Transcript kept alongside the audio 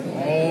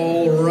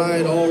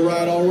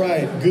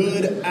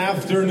Good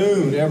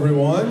afternoon,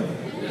 everyone.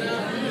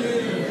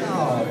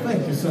 Oh,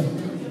 thank you.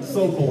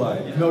 So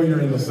polite. You know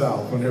you're in the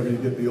South whenever you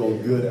get the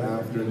old good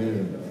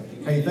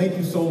afternoon. Hey, thank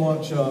you so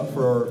much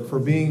for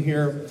being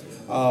here.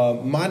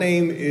 My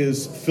name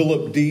is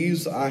Philip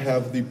Dees. I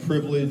have the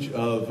privilege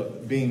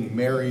of being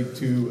married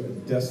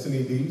to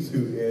Destiny Dees,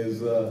 who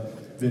has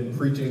been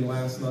preaching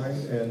last night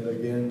and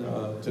again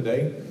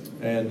today.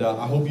 And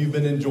I hope you've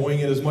been enjoying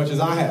it as much as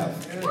I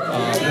have.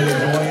 Been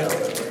enjoying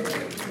it.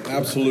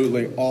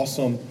 Absolutely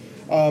awesome.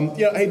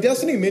 Hey,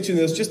 Destiny mentioned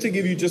this just to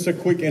give you just a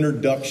quick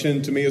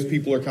introduction to me as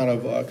people are kind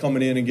of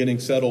coming in and getting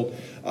settled.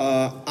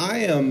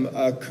 I am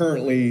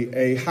currently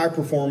a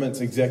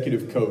high-performance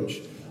executive coach.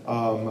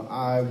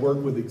 I work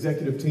with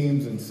executive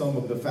teams in some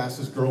of the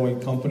fastest-growing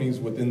companies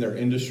within their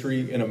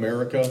industry in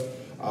America.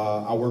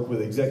 I work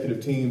with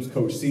executive teams,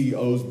 coach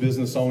CEOs,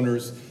 business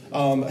owners,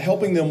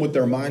 helping them with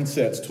their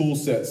mindsets, tool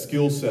sets,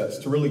 skill sets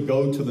to really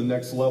go to the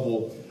next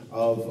level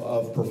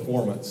of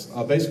performance.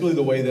 Basically,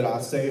 the way that I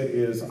say it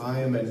is I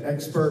am an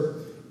expert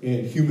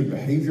in human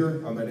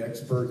behavior. I'm an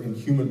expert in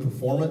human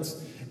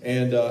performance.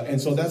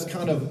 And so that's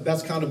kind of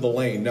the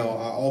lane. Now,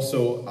 I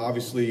also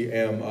obviously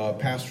am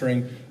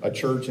pastoring a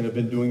church and have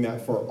been doing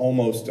that for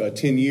almost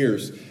 10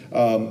 years.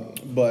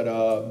 But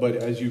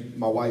as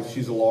my wife,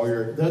 she's a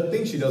lawyer. The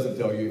thing she doesn't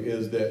tell you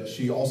is that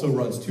she also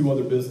runs two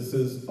other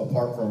businesses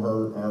apart from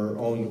her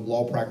own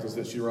law practice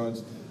that she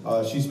runs.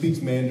 She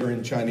speaks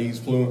Mandarin Chinese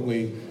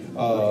fluently.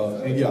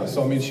 And yeah,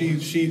 so I mean, she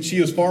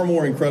is far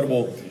more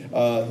incredible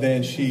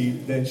than she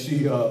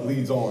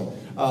leads on.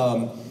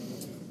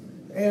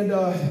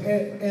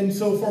 And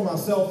so for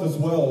myself as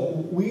well,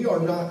 we are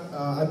not,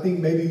 I think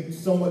maybe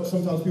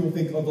sometimes people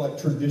think of like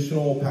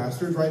traditional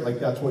pastors, right? Like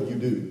that's what you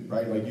do,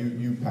 right? Like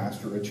you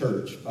pastor a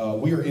church.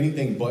 We are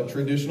anything but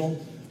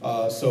traditional.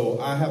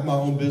 So I have my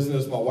own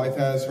business. My wife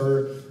has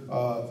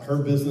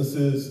her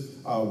businesses.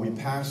 We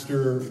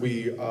pastor.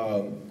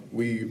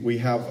 We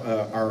have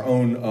our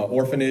own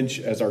orphanage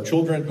as our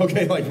children.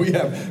 Okay, like we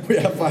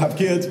have 5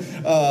 kids,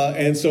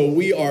 and so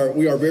we are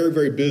very,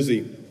 very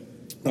busy.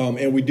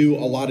 And we do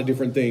a lot of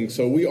different things.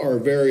 So we are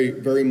very,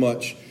 very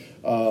much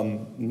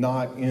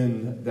not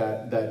in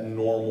that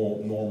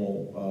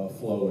normal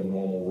flow and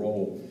normal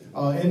role.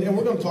 And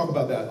we're going to talk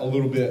about that a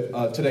little bit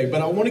today.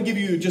 But I want to give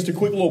you just a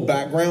quick little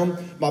background.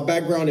 My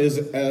background is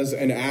as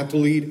an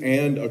athlete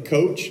and a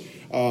coach.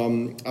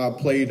 I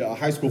played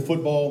high school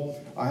football.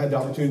 I had the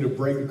opportunity to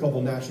break a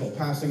couple national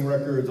passing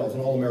records. I was an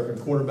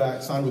All-American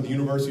quarterback, signed with the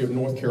University of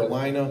North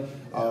Carolina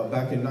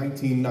back in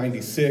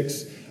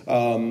 1996.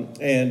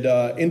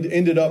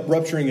 Ended up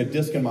rupturing a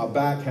disc in my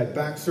back, had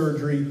back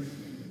surgery,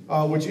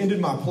 which ended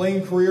my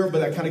playing career, but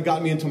that kind of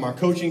got me into my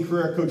coaching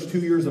career. I coached 2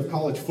 years of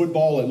college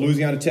football at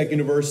Louisiana Tech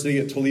University,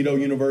 at Toledo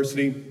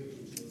University,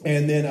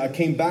 and then I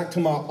came back to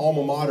my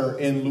alma mater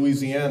in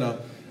Louisiana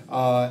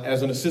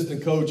as an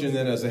assistant coach and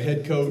then as a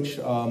head coach,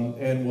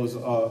 and was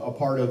a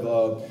part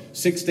of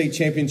 6 state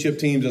championship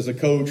teams as a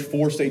coach,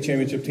 4 state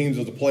championship teams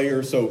as a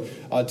player, so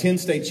 10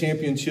 state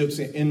championships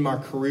in my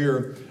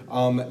career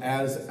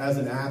as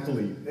an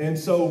athlete. And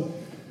so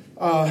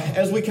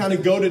as we kind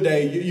of go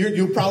today,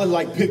 you'll probably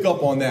like pick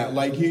up on that.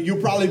 Like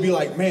you'll probably be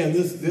like, man,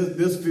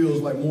 this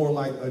feels like more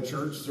like a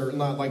church, certainly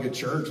not like a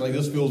church. Like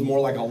this feels more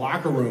like a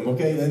locker room.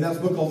 Okay, and that's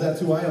because that's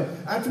who I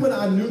am. That's when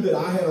I knew that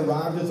I had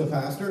arrived as a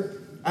pastor.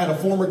 I had a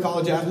former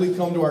college athlete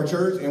come to our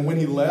church, and when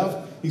he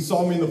left, he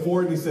saw me in the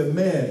foyer and he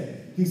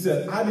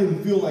said, I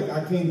didn't feel like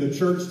I came to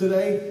church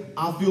today.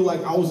 I feel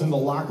like I was in the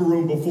locker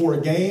room before a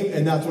game,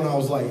 and that's when I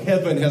was like,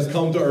 heaven has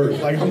come to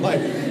earth. Like I'm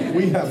like,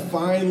 we have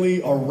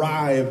finally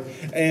arrived.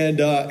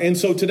 And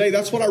so today,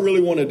 that's what I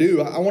really want to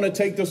do. I want to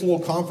take this little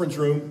conference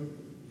room,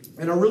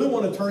 and I really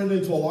want to turn it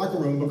into a locker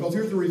room, because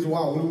here's the reason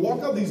why. When we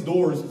walk out these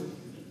doors,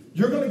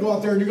 you're going to go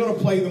out there and you're going to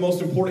play the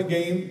most important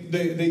game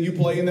that you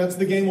play, and that's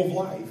the game of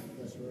life.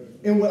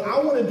 And what I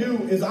want to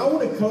do is I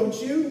want to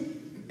coach you,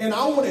 and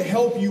I want to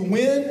help you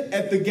win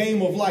at the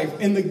game of life.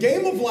 And the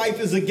game of life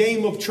is a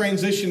game of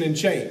transition and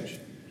change.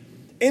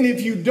 And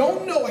if you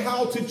don't know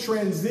how to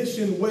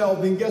transition well,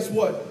 then guess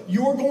what?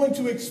 You're going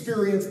to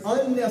experience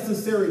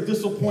unnecessary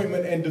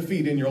disappointment and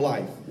defeat in your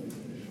life.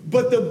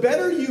 But the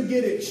better you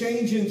get at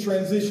change and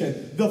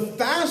transition, the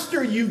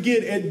faster you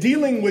get at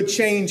dealing with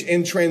change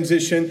and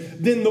transition,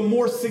 then the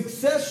more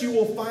success you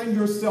will find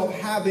yourself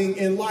having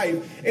in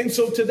life. And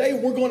so today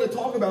we're going to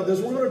talk about this.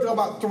 We're going to talk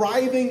about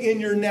thriving in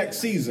your next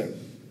season.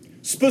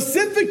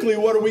 Specifically,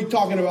 what are we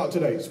talking about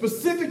today?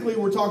 Specifically,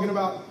 we're talking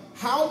about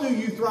how do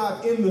you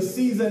thrive in the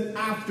season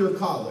after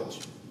college,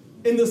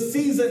 in the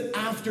season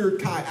after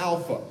Chi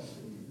Alpha.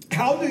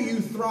 How do you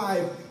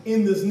thrive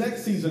in this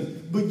next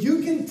season? But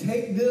you can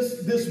take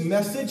this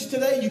message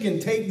today, you can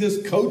take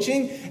this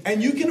coaching,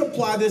 and you can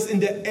apply this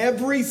into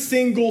every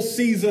single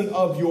season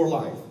of your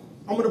life.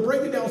 I'm going to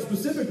break it down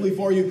specifically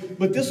for you,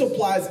 but this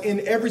applies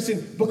in every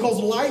season,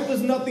 because life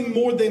is nothing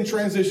more than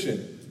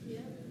transition.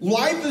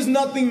 Life is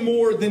nothing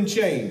more than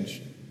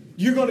change.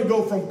 You're going to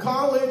go from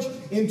college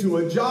into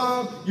a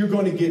job. You're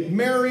going to get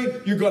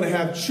married. You're going to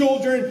have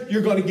children.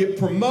 You're going to get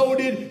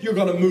promoted. You're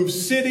going to move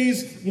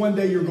cities. One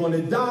day you're going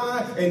to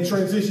die and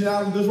transition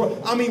out of this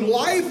world. I mean,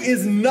 life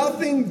is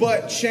nothing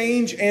but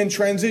change and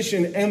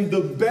transition. And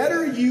the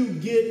better you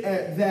get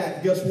at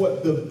that, guess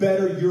what? The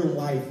better your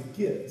life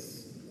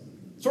gets.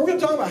 So we're going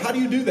to talk about how do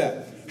you do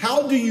that?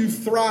 How do you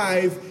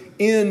thrive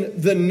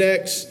in the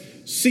next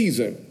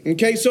season?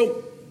 Okay,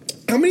 so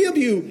how many of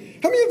you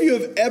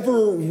have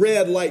ever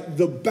read like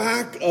the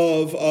back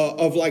of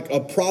like a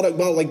product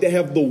bottle, like they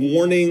have the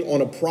warning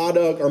on a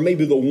product or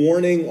maybe the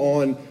warning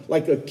on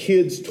like a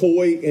kid's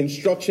toy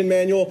instruction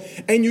manual,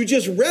 and you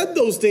just read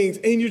those things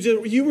and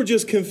you were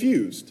just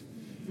confused,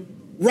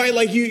 right?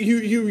 Like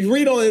you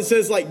read on it, it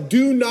says like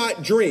do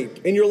not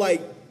drink, and you're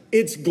like,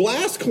 it's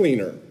glass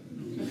cleaner,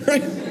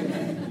 right?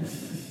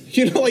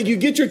 You know, like you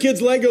get your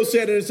kid's Lego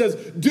set and it says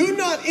do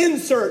not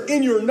insert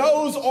in your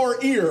nose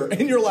or ear,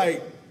 and you're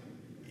like,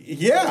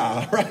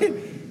 yeah, right?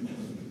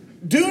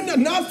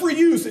 Not for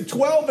use at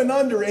 12 and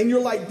under. And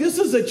you're like, this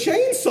is a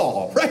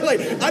chainsaw, right?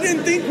 Like, I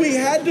didn't think we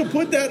had to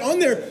put that on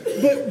there.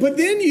 But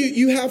then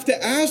you have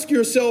to ask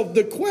yourself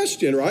the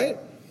question, right?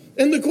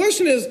 And the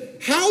question is,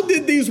 how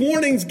did these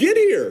warnings get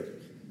here?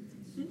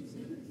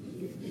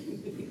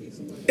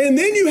 And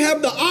then you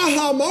have the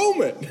aha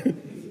moment.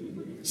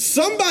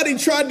 Somebody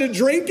tried to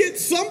drink it.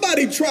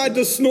 Somebody tried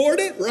to snort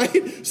it,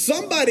 right?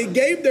 Somebody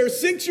gave their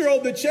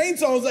 6-year-old the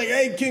chainsaw and was like,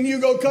 hey, can you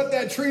go cut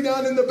that tree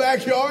down in the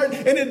backyard?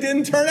 And it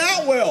didn't turn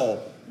out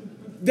well.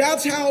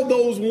 That's how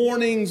those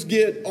warnings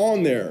get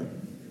on there.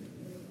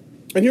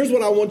 And here's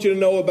what I want you to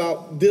know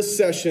about this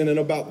session and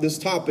about this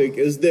topic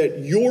is that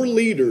your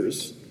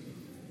leaders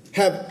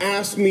have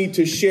asked me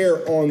to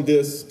share on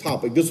this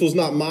topic. This was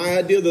not my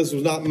idea. This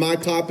was not my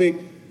topic.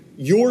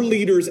 Your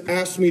leaders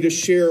asked me to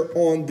share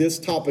on this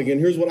topic, and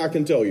here's what I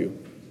can tell you.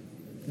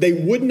 They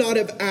would not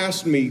have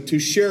asked me to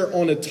share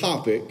on a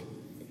topic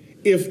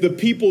if the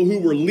people who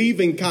were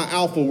leaving Chi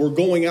Alpha were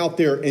going out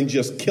there and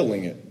just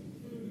killing it.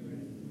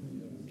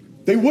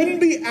 They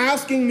wouldn't be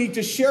asking me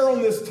to share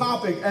on this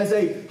topic as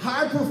a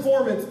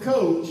high-performance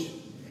coach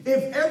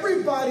if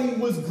everybody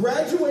was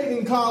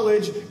graduating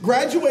college,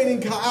 graduating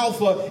Chi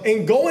Alpha,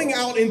 and going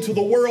out into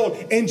the world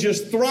and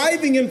just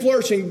thriving and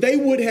flourishing. They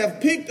would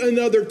have picked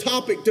another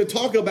topic to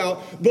talk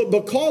about, but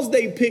because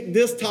they picked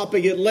this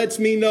topic, it lets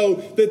me know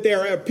that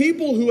there are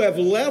people who have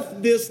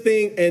left this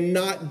thing and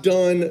not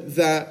done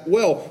that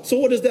well. So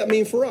what does that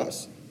mean for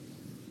us?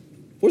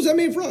 What does that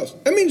mean for us?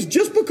 That means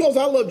just because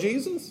I love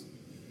Jesus,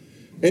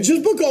 and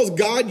just because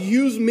God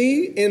used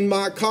me in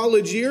my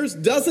college years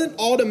doesn't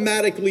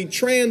automatically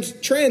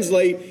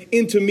translate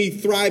into me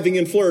thriving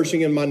and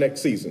flourishing in my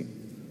next season.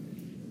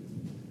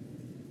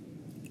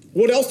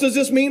 What else does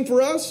this mean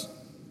for us?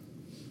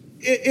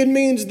 It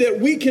means that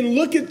we can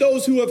look at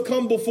those who have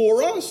come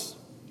before us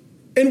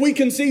and we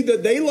can see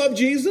that they love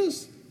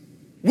Jesus.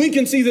 We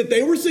can see that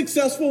they were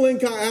successful in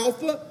Chi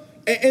Alpha.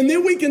 And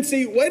then we can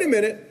see, wait a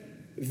minute,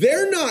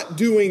 they're not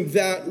doing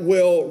that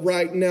well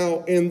right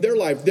now in their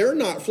life. They're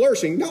not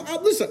flourishing. Now,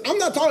 listen, I'm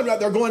not talking about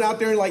they're going out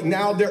there and like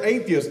now they're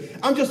atheists.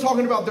 I'm just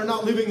talking about they're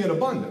not living in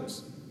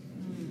abundance.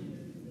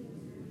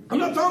 I'm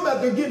not talking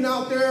about they're getting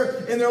out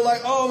there and they're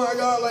like, oh my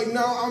God, like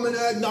now I'm an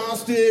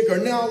agnostic or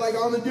now like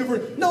I'm a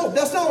different. No,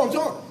 that's not what I'm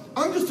talking.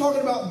 I'm just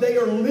talking about they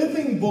are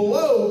living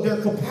below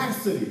their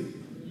capacity.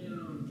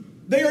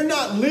 They are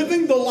not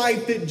living the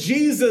life that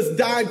Jesus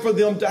died for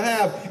them to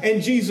have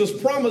and Jesus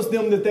promised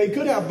them that they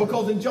could have.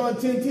 Because in John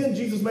 10:10,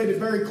 Jesus made it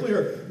very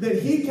clear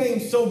that he came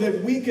so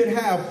that we could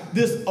have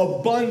this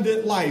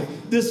abundant life,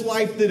 this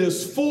life that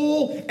is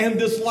full and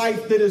this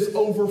life that is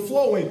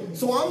overflowing.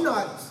 So I'm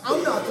not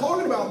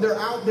talking about they're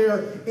out there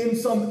in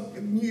some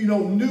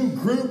new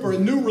group or a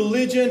new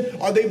religion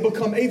or they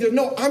become atheists.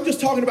 No, I'm just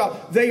talking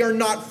about they are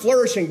not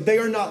flourishing. They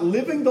are not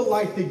living the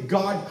life that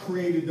God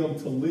created them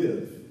to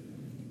live.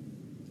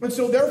 And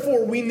so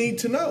therefore we need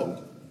to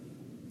know,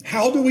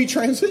 how do we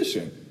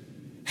transition?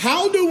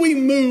 How do we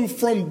move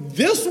from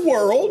this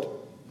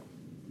world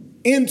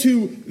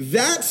into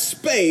that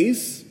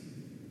space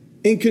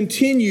and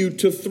continue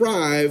to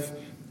thrive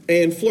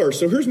and flourish?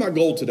 So here's my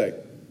goal today.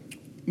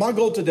 My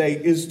goal today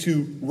is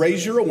to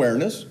raise your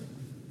awareness.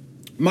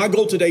 My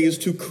goal today is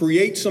to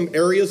create some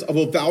areas of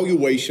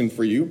evaluation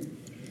for you.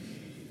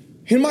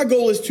 And my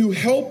goal is to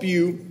help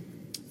you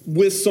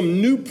with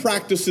some new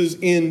practices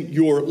in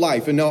your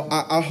life. And now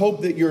I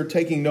hope that you're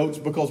taking notes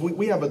because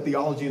we have a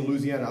theology in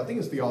Louisiana. I think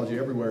it's theology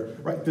everywhere,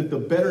 right? That the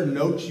better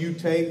notes you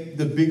take,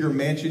 the bigger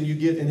mansion you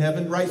get in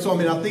heaven, right? So,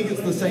 I think it's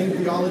the same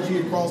theology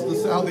across the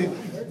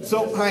Southeast.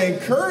 So I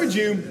encourage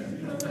you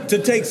to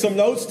take some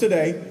notes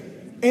today.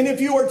 And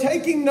if you are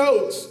taking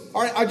notes,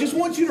 all right, I just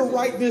want you to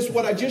write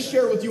what I just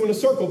shared with you in a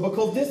circle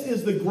because this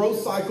is the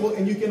growth cycle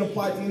and you can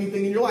apply it to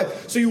anything in your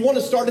life. So you want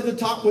to start at the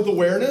top with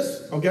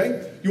awareness,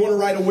 okay? You want to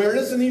write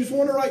awareness and then you just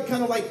want to write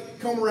kind of like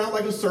come around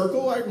like a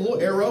circle, like a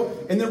little arrow,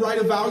 and then write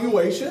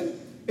evaluation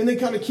and then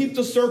kind of keep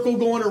the circle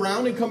going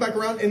around and come back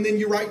around and then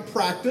you write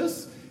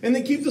practice and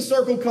then keep the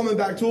circle coming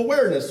back to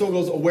awareness. So it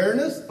goes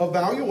awareness,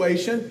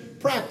 evaluation,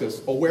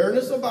 practice.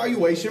 Awareness,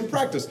 evaluation,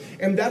 practice.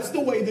 And that's the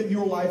way that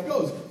your life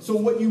goes. So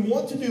what you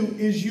want to do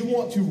is you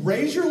want to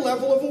raise your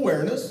level of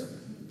awareness,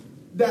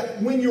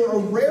 that when your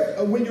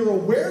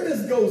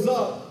awareness goes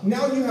up,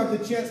 now you have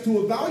the chance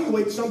to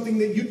evaluate something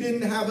that you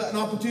didn't have an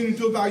opportunity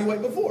to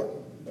evaluate before.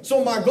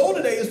 So my goal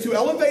today is to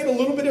elevate a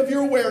little bit of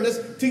your awareness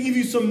to give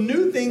you some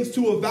new things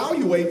to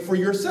evaluate for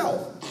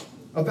yourself.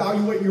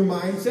 Evaluate your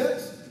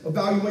mindsets,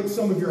 evaluate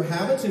some of your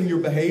habits and your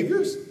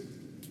behaviors,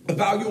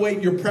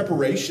 evaluate your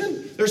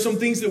preparation. There's some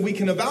things that we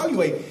can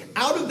evaluate.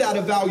 Out of that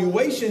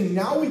evaluation,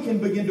 now we can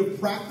begin to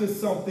practice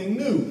something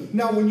new.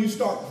 Now, when you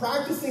start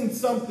practicing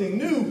something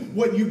new,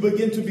 what you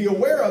begin to be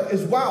aware of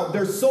is, wow,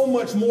 there's so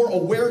much more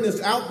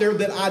awareness out there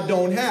that I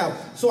don't have.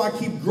 So I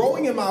keep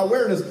growing in my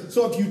awareness.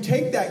 So if you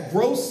take that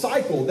growth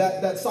cycle,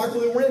 that cycle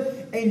that we're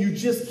in, and you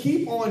just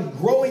keep on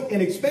growing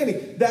and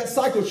expanding, that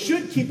cycle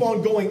should keep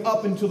on going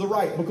up and to the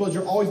right, because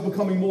you're always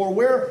becoming more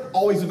aware,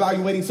 always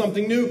evaluating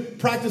something new,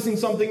 practicing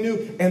something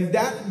new, and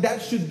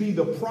that should be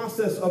the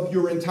process of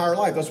your entire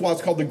life. That's why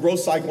it's called the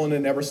growth cycle, and it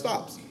never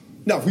stops.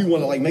 Now, if we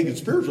want to make it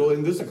spiritual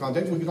in this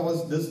context, we can call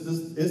this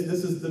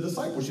is the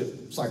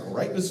discipleship cycle,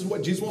 right? This is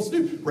what Jesus wants to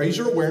do. Raise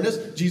your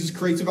awareness. Jesus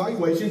creates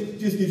evaluation.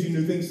 Jesus gives you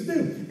new things to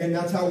do. And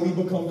that's how we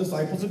become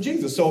disciples of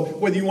Jesus. So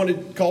whether you want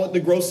to call it the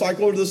growth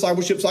cycle or the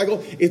discipleship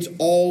cycle, it's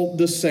all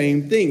the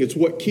same thing. It's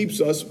what keeps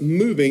us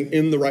moving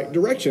in the right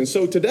direction.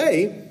 So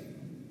today,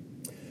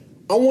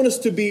 I want us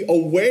to be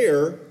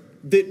aware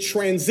that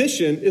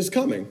transition is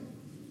coming.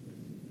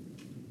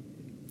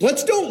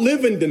 Let's don't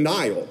live in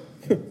denial.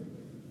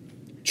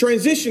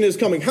 Transition is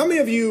coming. How many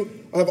of you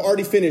have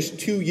already finished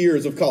 2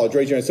 years of college?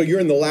 Raise your hand. So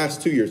you're in the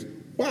last 2 years.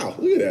 Wow,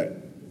 look at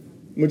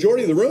that.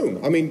 Majority of the room.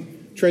 I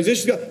mean,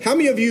 transition. How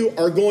many of you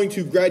are going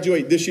to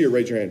graduate this year?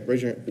 Raise your hand.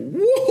 Raise your hand.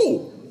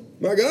 Whoa,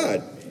 my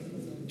God.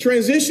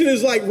 Transition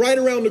is like right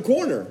around the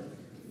corner.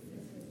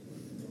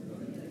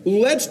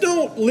 Let's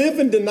don't live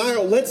in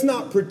denial. Let's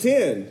not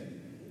pretend.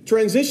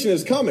 Transition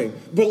is coming,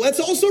 but let's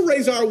also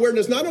raise our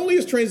awareness. Not only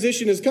is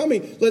transition is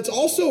coming, let's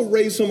also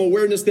raise some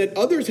awareness that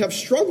others have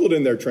struggled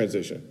in their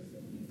transition.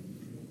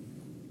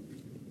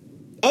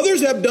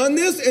 Others have done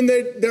this and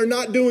they're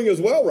not doing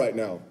as well right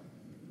now.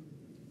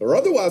 Or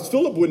otherwise,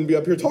 Philip wouldn't be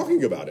up here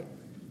talking about it.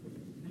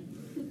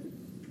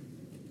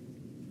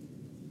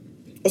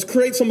 Let's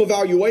create some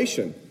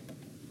evaluation.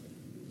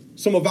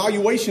 Some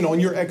evaluation on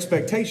your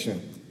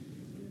expectation.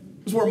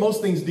 This is where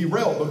most things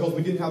derail, because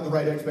we didn't have the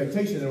right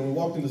expectation, and we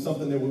walked into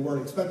something that we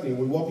weren't expecting.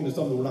 We walk into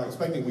something we're not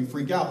expecting. We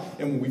freak out,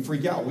 and when we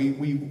freak out,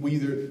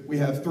 we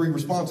have three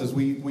responses.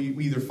 We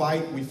either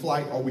fight, we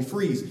flight, or we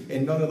freeze,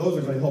 and none of those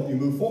are going to help you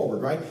move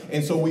forward, right?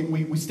 And so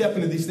we step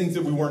into these things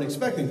that we weren't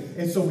expecting,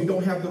 and so we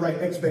don't have the right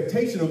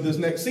expectation of this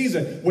next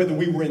season. Whether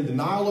we were in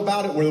denial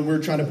about it, whether we were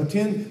trying to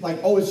pretend like,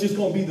 oh, it's just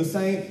going to be the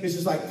same. It's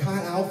just like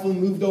Chi Alpha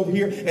moved over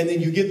here, and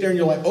then you get there and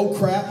you're like, oh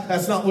crap,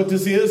 that's not what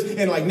this is.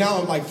 And like now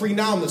I'm like free.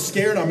 Now I'm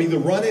scared. I'm either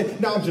running.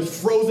 Now I'm just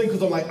frozen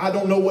because I'm like, I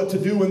don't know what to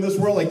do in this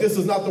world. Like, this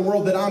is not the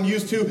world that I'm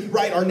used to,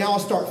 right? Or now I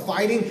start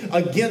fighting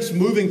against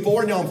moving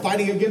forward. Now I'm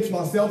fighting against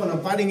myself, and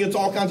I'm fighting against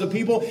all kinds of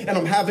people, and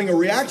I'm having a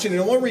reaction.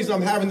 And the only reason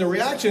I'm having the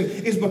reaction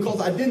is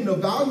because I didn't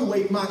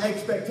evaluate my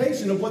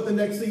expectation of what the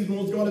next season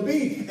was going to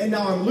be. And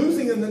now I'm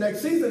losing in the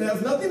next season. It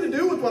has nothing to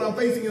do with what I'm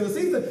facing in the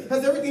season. It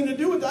has everything to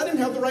do with I didn't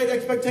have the right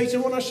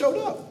expectation when I showed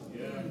up.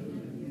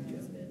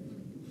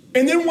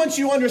 And then once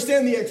you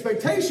understand the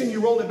expectation, you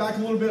roll it back a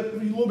little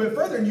bit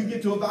further, and you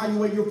get to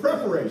evaluate your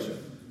preparation.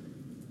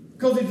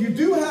 Because if you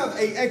do have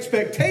an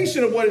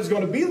expectation of what it's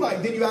going to be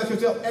like, then you ask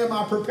yourself, am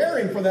I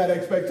preparing for that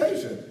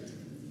expectation?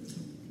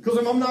 Because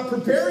if I'm not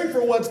preparing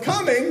for what's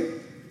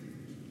coming,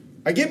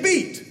 I get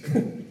beat.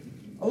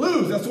 I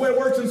lose. That's the way it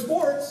works in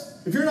sports.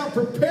 If you're not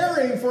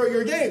preparing for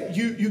your game,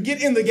 you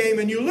get in the game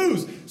and you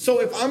lose.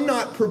 So if I'm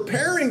not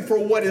preparing for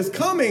what is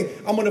coming,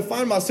 I'm going to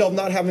find myself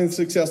not having the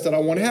success that I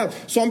want to have.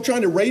 So I'm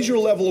trying to raise your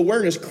level of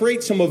awareness,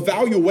 create some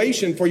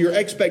evaluation for your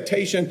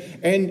expectation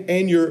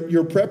and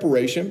your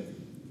preparation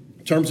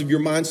in terms of your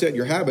mindset,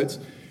 your habits.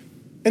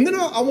 And then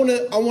I want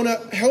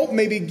to help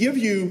maybe give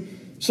you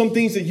some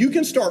things that you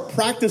can start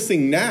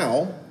practicing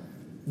now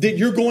that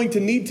you're going to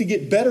need to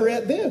get better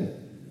at then.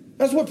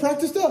 That's what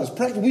practice does.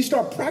 We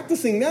start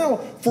practicing now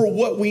for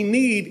what we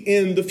need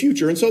in the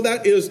future. And so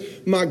that is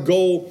my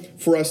goal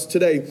for us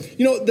today.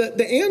 You know,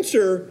 the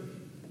answer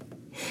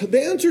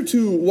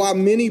to why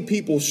many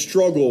people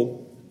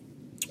struggle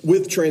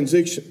with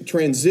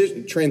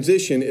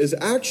transition is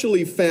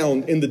actually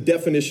found in the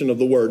definition of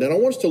the word. And I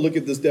want us to look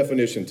at this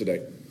definition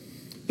today.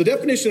 The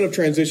definition of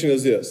transition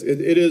is this.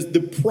 It is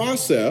the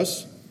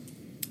process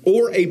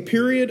or a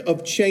period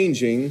of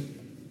changing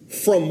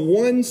from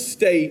one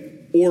state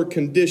or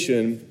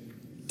condition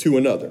to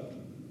another.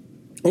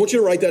 I want you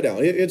to write that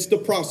down. It's the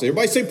process.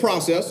 Everybody say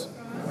process.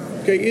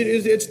 Okay,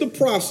 it's the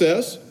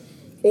process,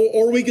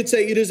 or we could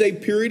say it is a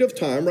period of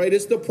time, right?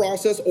 It's the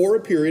process or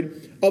a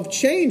period of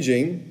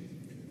changing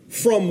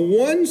from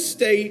one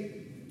state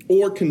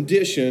or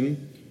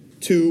condition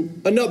to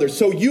another.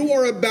 So you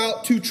are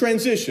about to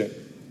transition.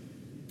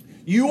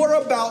 You are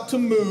about to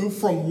move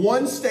from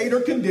one state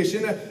or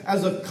condition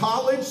as a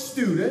college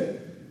student,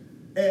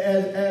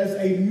 as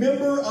a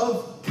member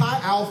of Chi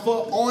Alpha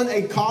on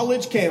a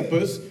college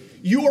campus.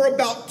 You are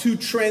about to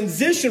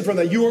transition from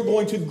that. You are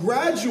going to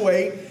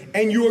graduate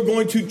and you are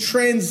going to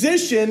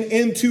transition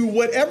into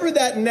whatever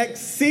that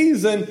next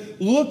season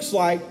looks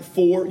like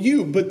for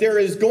you. But there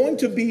is going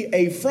to be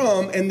a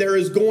from and there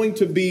is going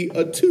to be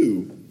a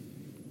to.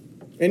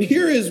 And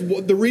here is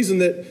the reason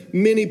that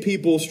many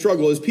people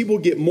struggle is people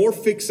get more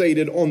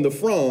fixated on the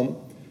from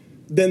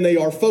than they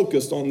are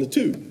focused on the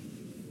to.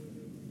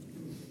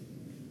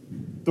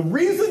 The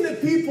reason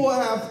that people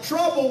have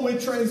trouble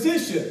with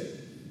transition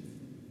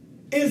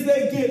is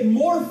they get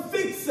more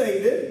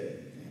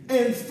fixated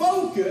and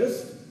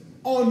focused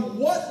on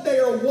what they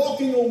are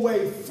walking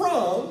away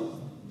from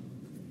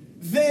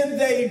than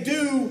they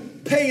do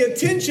pay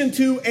attention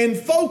to and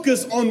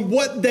focus on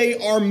what they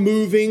are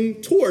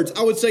moving towards.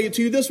 I would say it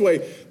to you this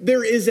way.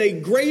 There is a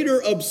greater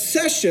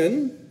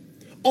obsession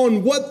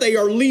on what they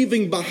are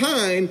leaving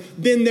behind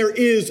than there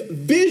is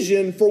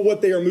vision for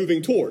what they are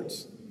moving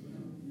towards.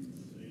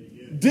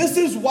 This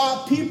is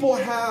why people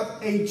have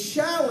a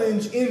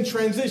challenge in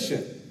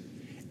transition,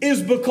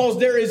 is because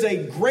there is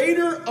a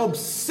greater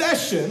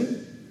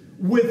obsession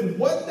with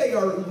what they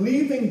are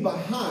leaving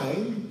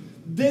behind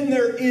than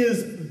there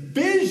is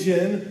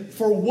vision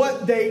for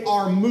what they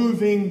are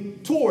moving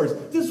towards.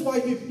 This is why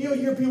you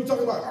hear people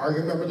talking about, I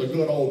remember the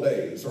good old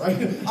days, right?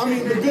 I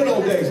mean, the good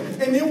old days.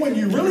 And then when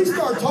you really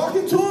start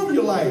talking to them,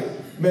 you're like,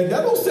 man,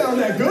 that don't sound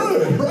that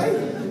good, right?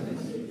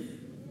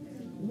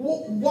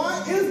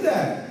 Why is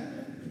that?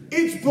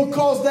 It's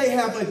because they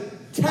have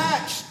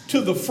attached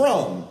to the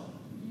from.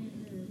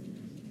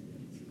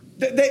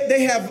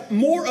 They have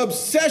more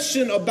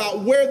obsession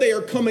about where they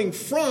are coming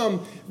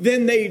from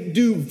than they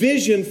do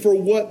vision for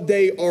what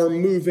they are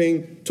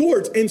moving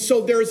towards. And so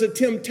there's a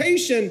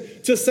temptation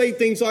to say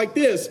things like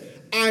this: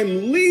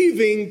 I'm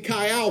leaving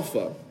Chi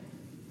Alpha.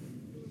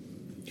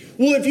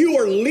 Well, if you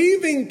are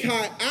leaving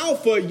Chi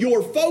Alpha,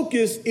 your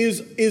focus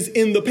is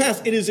in the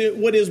past. It is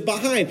what is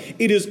behind.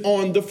 It is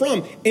on the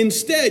from.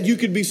 Instead, you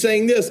could be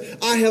saying this: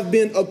 I have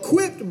been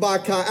equipped by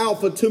Chi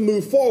Alpha to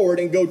move forward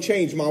and go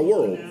change my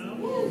world.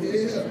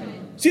 Yeah.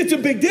 See, it's a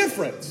big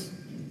difference.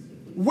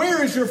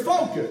 Where is your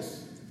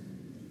focus?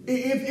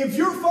 If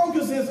your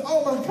focus is,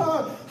 oh my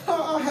God,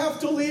 I have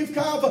to leave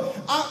Chi Alpha.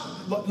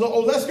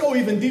 Let's go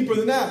even deeper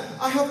than that.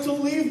 I have to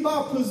leave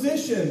my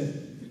position.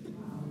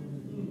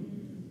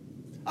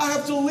 I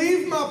have to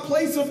leave my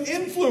place of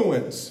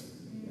influence.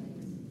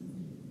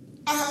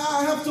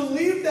 I have to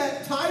leave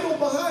that title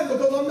behind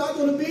because I'm not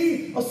going to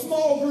be a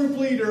small group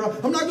leader.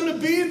 I'm not going to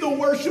be the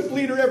worship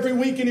leader every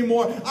week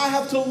anymore. I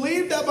have to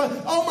leave that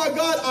behind. Oh my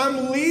God,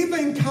 I'm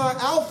leaving Chi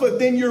Alpha.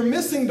 Then you're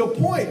missing the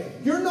point.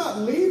 You're not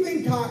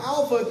leaving Chi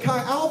Alpha. Chi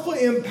Alpha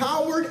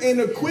empowered and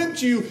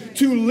equipped you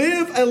to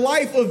live a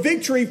life of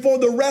victory for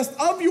the rest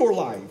of your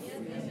life.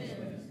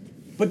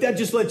 But that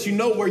just lets you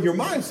know where your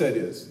mindset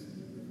is.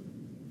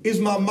 Is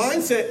my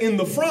mindset in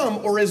the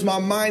from, or is my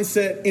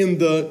mindset in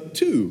the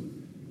to?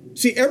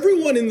 See,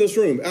 everyone in this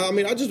room, I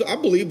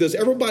believe this,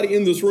 everybody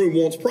in this room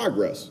wants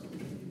progress.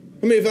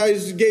 I mean, if I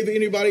just gave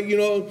anybody,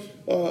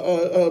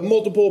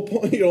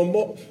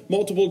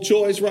 multiple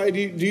choice, right? Do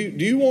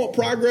you want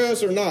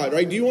progress or not,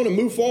 right? Do you want to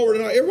move forward or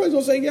not? Everybody's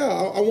going to say, yeah,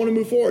 I want to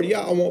move forward.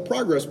 Yeah, I want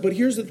progress. But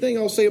here's the thing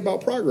I'll say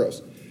about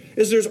progress,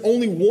 is there's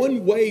only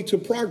one way to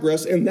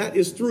progress, and that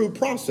is through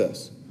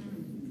process.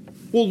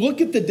 Well,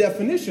 look at the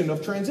definition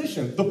of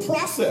transition, the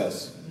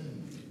process.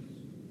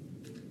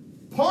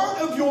 Part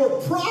of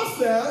your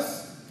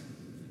process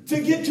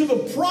to get to the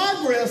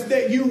progress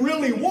that you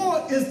really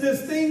want is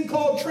this thing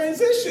called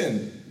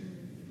transition.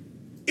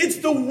 It's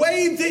the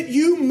way that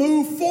you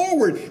move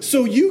forward.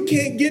 So you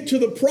can't get to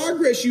the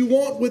progress you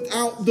want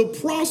without the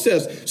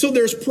process. So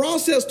there's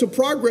process to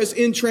progress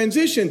in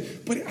transition.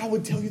 But I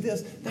would tell you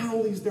this, not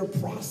only is there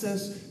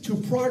process to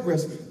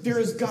progress, there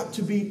has got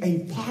to be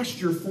a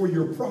posture for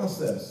your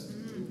process.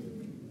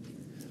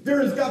 There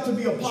has got to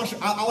be a posture.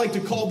 I like to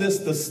call this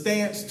the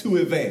stance to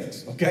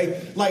advance,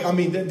 okay?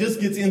 This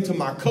gets into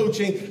my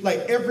coaching. Like,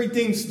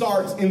 everything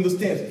starts in the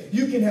stance.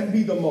 You can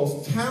be the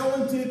most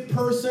talented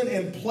person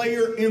and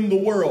player in the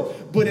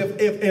world, but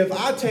if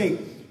I take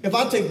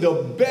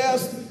the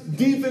best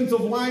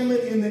defensive lineman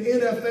in the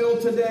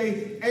NFL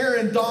today,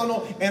 Aaron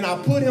Donald, and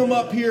I put him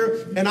up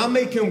here and I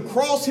make him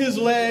cross his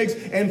legs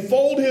and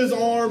fold his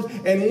arms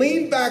and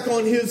lean back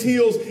on his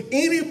heels,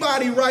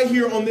 anybody right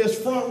here on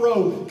this front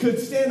row could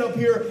stand up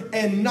here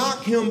and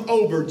knock him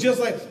over.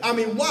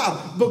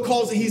 Why?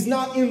 Because he's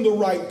not in the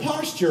right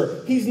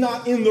posture. He's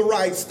not in the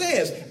right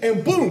stance.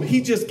 And boom,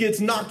 he just gets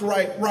knocked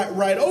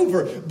right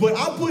over. But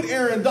I put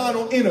Aaron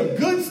Donald in a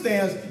good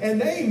stance, and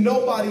there ain't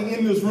nobody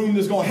in this room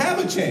that's going to have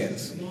a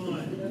chance.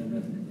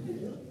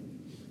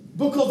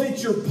 Because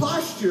it's your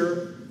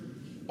posture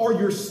or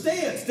your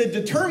stance that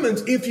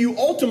determines if you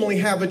ultimately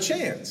have a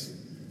chance.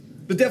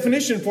 The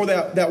definition for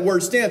that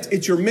word stance,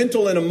 it's your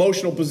mental and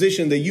emotional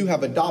position that you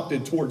have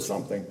adopted towards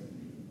something.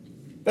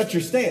 That's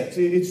your stance.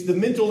 It's the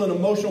mental and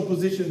emotional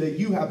position that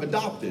you have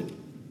adopted.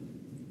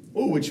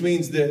 Oh, which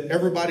means that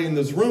everybody in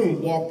this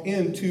room walked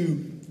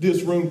into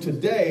this room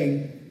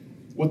today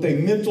with a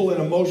mental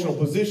and emotional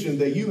position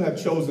that you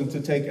have chosen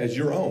to take as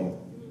your own.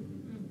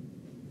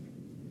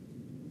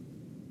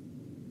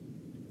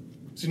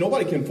 See,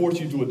 nobody can force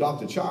you to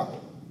adopt a child.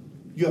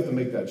 You have to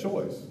make that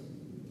choice.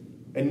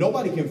 And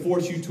nobody can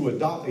force you to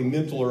adopt a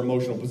mental or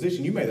emotional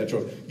position. You made that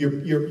choice.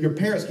 Your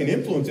parents can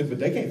influence it, but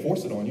they can't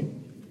force it on you.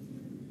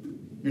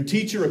 Your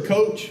teacher, a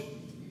coach,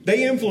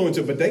 they influence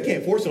it, but they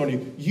can't force it on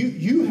you.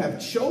 You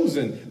have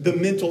chosen the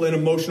mental and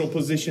emotional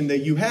position that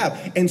you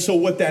have. And so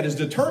what that is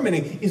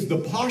determining is the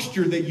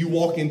posture that you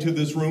walk into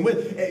this room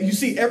with. You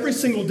see, every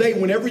single day,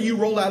 whenever you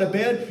roll out of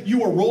bed,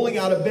 you are rolling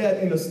out of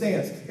bed in a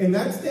stance. And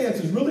that stance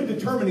is really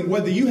determining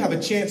whether you have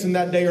a chance in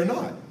that day or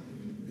not.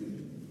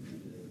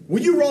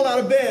 When you roll out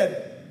of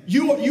bed,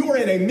 you are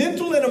in a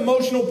mental and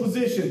emotional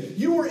position.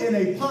 You are in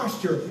a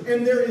posture,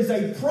 and there is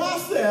a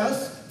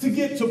process to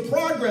get to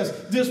progress.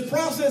 This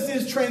process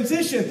is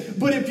transition.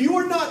 But if you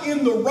are not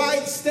in the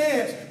right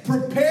stance,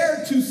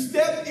 prepared to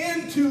step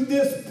into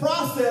this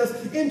process,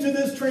 into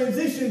this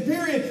transition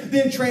period,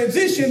 then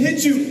transition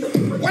hits you,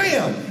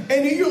 wham!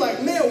 And then you're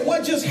like, man,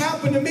 what just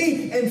happened to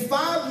me? And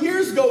 5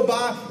 years go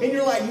by, and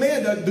you're like,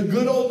 man, the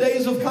good old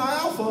days of Chi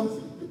Alpha.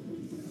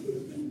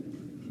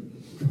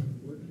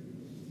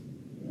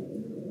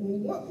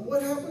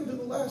 What happened to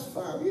the last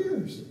 5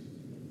 years?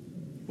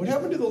 What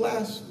happened to the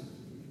last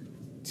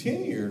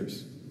 10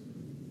 years?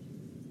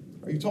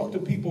 Or you talk to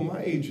people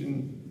my age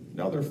and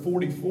now they're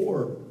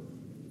 44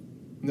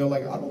 and they're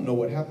like, I don't know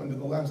what happened to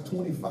the last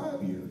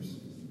 25 years.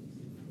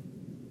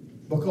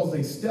 Because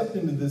they stepped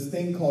into this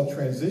thing called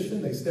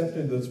transition. They stepped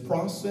into this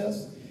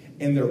process,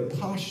 and their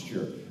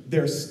posture,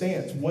 their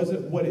stance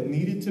wasn't what it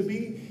needed to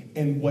be.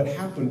 And what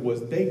happened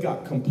was they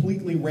got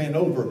completely ran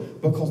over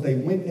because they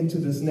went into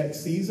this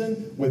next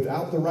season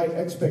without the right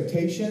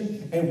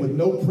expectation and with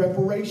no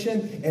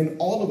preparation. And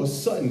all of a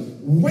sudden,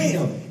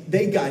 wham,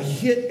 they got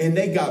hit and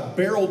they got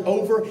barreled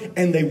over,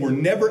 and they were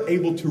never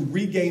able to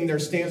regain their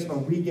stance or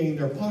regain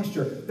their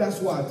posture. That's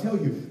why I tell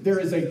you, there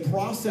is a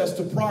process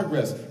to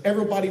progress.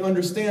 Everybody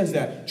understands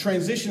that.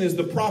 Transition is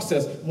the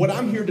process. What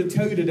I'm here to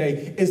tell you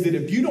today is that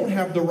if you don't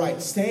have the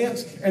right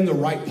stance and the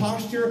right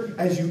posture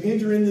as you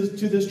enter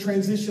into this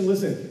transition,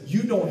 listen,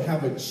 you don't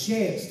have a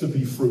chance to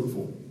be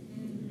fruitful.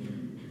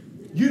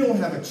 You don't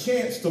have a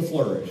chance to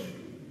flourish.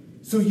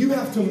 So you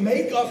have to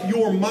make up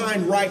your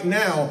mind right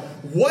now,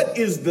 what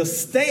is the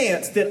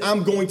stance that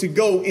I'm going to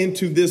go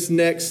into this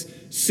next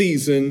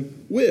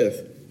season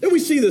with? And we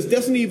see this.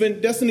 Destiny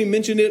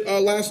mentioned it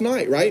last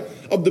night, right?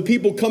 Of the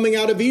people coming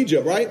out of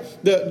Egypt, right?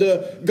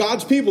 The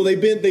God's people,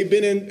 they've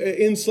been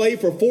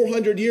enslaved for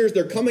 400 years.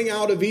 They're coming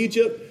out of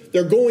Egypt.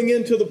 They're going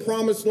into the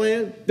promised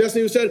land.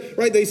 Destiny said,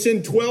 right? They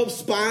send 12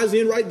 spies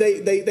in, right?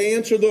 They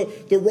answer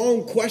the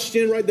wrong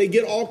question, right? They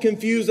get all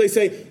confused. They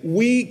say,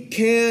 we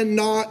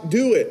cannot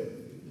do it.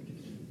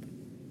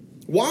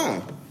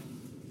 Why?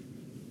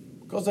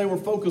 Because they were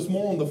focused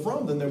more on the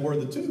from than they were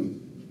the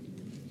to.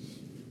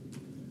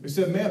 They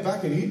said, man,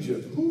 back in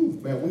Egypt,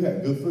 man, we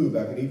had good food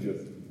back in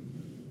Egypt.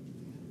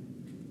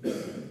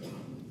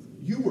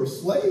 You were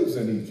slaves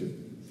in Egypt.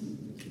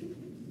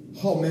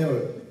 Oh,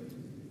 man,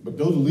 but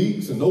those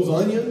leeks and those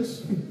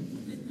onions.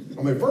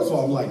 I mean, first of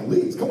all, I'm like,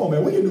 leeks? Come on,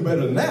 man, we can do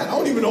better than that. I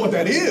don't even know what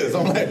that is.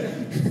 I'm like,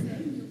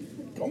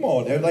 come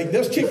on, like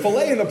there's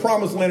Chick-fil-A in the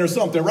promised land or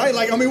something, right?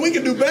 Like, I mean, we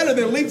can do better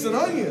than leeks and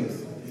onions.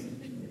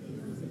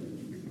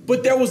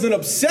 But there was an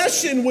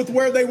obsession with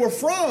where they were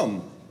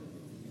from.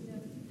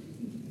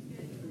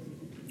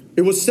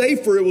 It was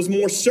safer, it was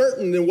more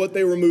certain than what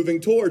they were moving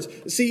towards.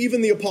 See,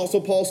 even the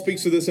Apostle Paul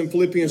speaks of this in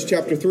Philippians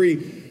chapter 3.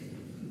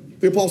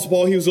 The Apostle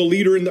Paul, he was a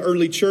leader in the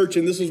early church,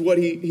 and this is what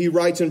he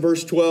writes in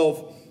verse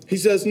 12. He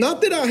says,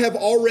 not that I have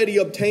already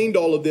obtained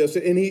all of this,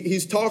 and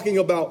he's talking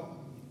about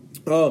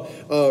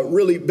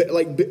really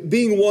like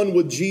being one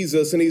with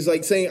Jesus, and he's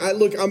like saying,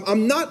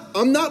 I'm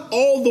not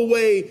all the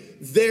way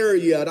there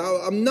yet.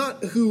 I'm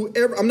not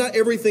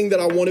everything that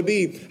I want to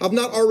be. I've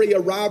not already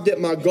arrived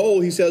at my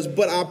goal, he says,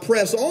 but I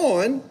press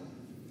on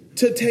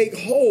to take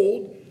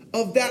hold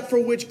of that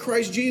for which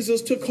Christ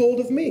Jesus took hold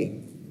of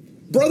me.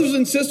 Brothers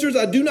and sisters,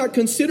 I do not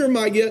consider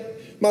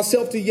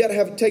myself to yet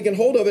have taken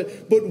hold of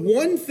it, but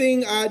one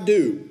thing I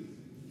do,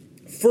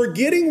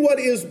 forgetting what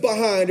is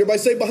behind, everybody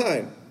say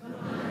behind,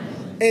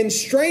 and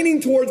straining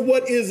towards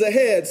what is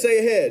ahead, say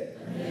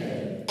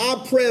ahead.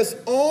 I press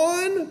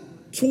on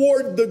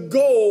toward the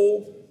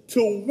goal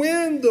to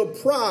win the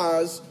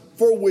prize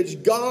for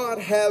which God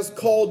has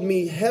called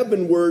me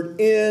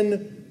heavenward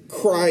in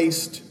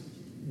Christ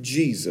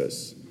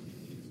Jesus.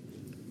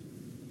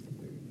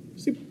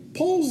 See,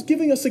 Paul's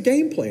giving us a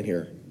game plan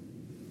here.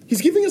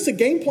 He's giving us a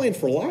game plan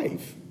for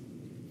life.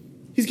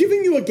 He's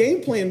giving you a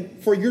game plan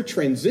for your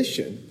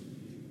transition.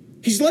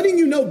 He's letting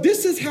you know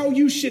this is how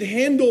you should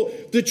handle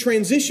the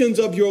transitions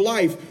of your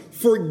life.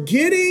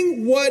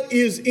 forgetting what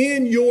is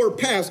in your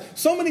past.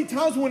 So many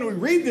times when we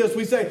read this,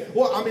 we say,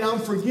 well, I'm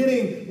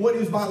forgetting what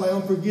is my life.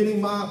 I'm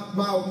forgetting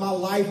my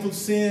life of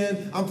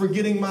sin. I'm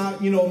forgetting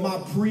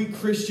my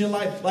pre-Christian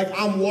life. Like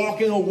I'm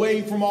walking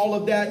away from all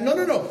of that. No.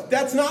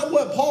 That's not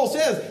what Paul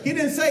says. He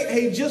didn't say,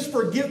 hey, just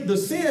forget the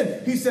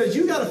sin. He says,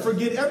 you got to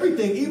forget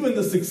everything, even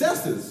the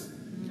successes.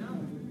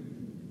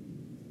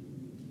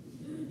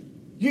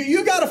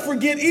 You got to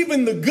forget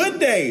even the good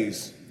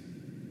days.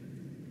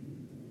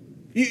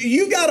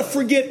 You got to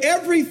forget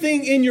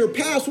everything in your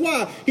past.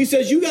 Why? He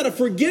says you got to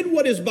forget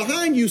what is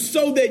behind you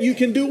so that you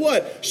can do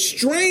what?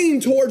 Strain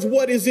towards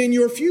what is in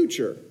your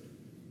future.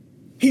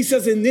 He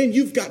says, and then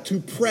you've got to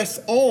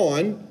press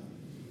on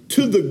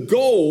to the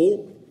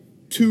goal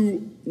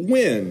to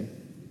win.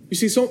 You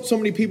see, so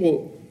many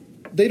people,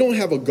 they don't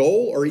have a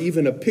goal or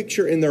even a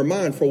picture in their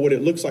mind for what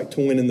it looks like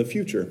to win in the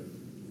future.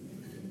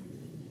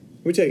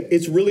 Let me tell you,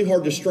 it's really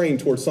hard to strain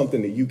towards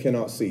something that you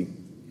cannot see.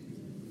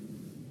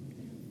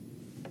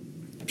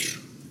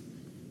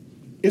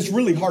 It's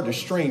really hard to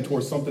strain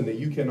towards something that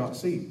you cannot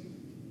see.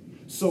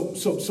 So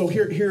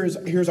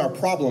here's our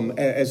problem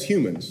as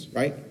humans,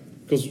 right?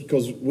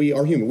 Because we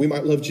are human. We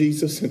might love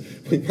Jesus, and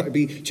we might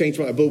be changed,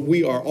 but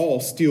we are all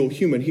still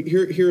human.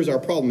 Here's our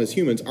problem as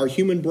humans. Our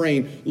human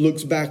brain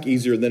looks back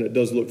easier than it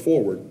does look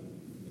forward.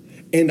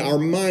 And our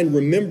mind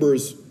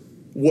remembers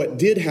what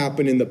did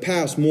happen in the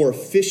past more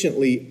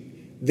efficiently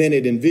than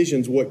it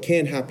envisions what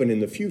can happen in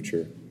the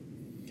future.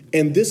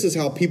 And this is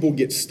how people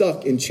get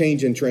stuck in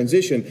change and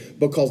transition,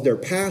 because their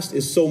past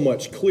is so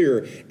much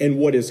clearer, and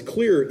what is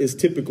clear is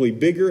typically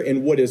bigger,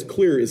 and what is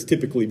clear is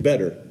typically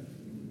better.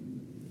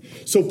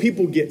 So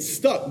people get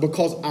stuck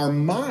because our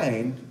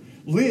mind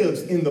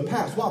lives in the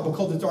past. Why?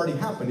 Because it's already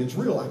happened. It's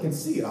real. I can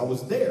see it. I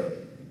was there.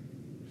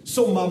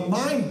 So my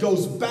mind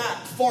goes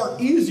back far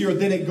easier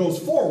than it goes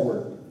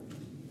forward.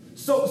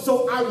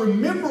 So I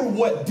remember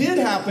what did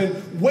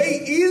happen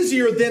way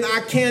easier than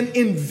I can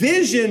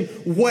envision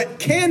what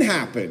can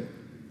happen.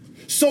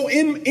 So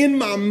in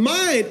my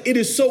mind, it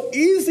is so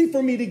easy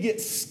for me to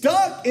get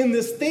stuck in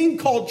this thing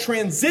called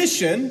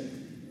transition.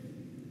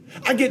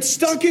 I get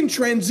stuck in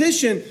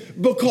transition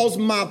because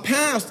my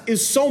past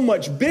is so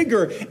much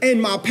bigger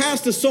and my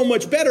past is so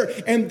much better.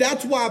 And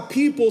that's why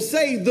people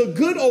say the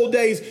good old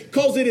days,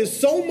 because it is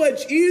so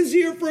much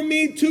easier for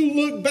me to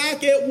look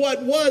back at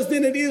what was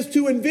than it is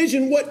to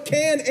envision what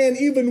can and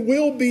even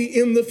will be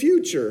in the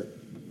future.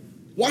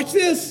 Watch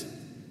this.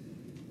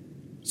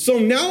 So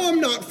now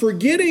I'm not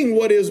forgetting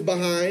what is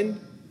behind.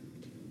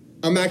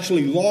 I'm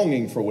actually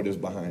longing for what is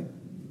behind.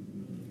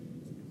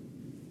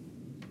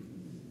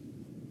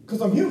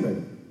 Because I'm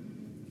human.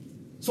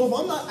 So if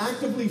I'm not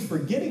actively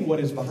forgetting what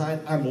is behind,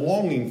 I'm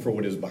longing for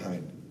what is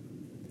behind.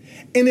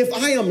 And if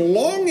I am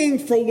longing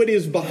for what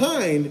is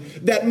behind,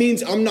 that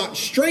means I'm not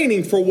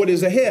straining for what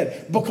is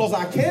ahead. Because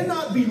I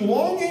cannot be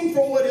longing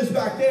for what is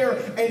back there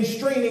and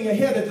straining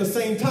ahead at the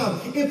same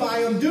time. If I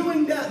am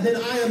doing that, then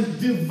I am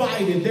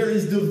divided. There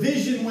is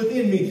division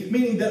within me,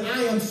 meaning that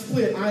I am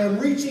split. I am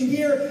reaching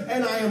here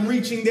and I am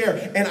reaching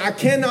there. And I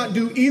cannot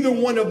do either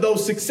one of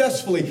those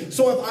successfully.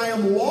 So if I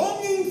am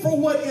longing for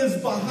what is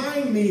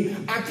behind me,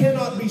 I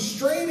cannot be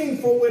straining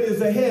for what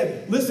is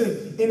ahead.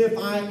 Listen, and if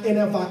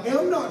I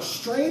am not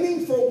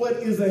straining for what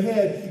is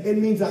ahead, it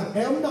means I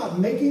am not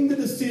making the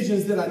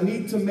decisions that I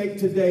need to make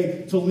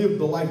today to live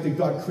the life that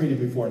God created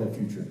before in the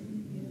future.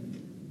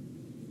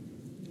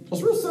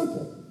 It's real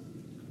simple.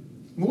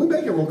 I mean, we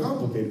make it real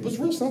complicated, but it's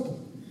real simple.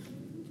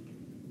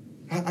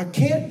 I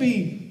can't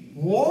be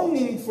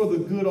longing for the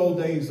good old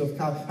days of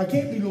college. I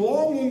can't be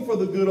longing for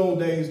the good old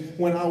days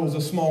when I was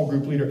a small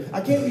group leader.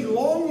 I can't be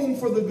longing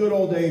for the good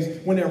old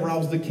days whenever I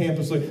was the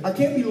campus leader. I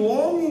can't be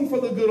longing for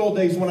the good old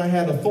days when I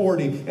had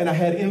authority and I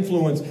had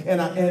influence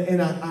and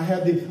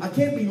I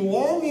can't be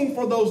longing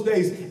for those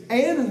days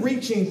and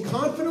reaching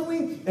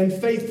confidently and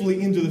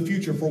faithfully into the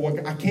future for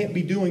what I can't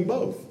be doing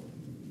both.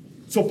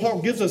 So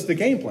Paul gives us the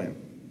game plan.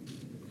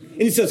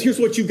 And he says, here's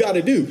what you got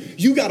to do.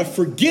 You got to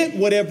forget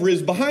whatever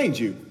is behind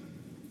you.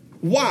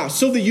 Why?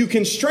 So that you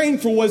can strain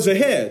for what's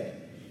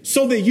ahead.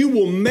 So that you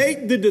will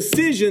make the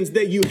decisions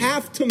that you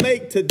have to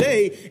make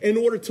today in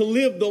order to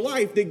live the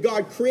life that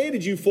God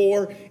created you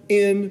for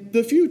in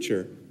the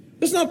future.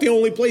 That's not the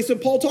only place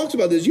that Paul talks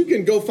about this. You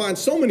can go find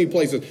so many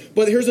places.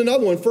 But here's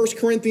another one, 1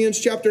 Corinthians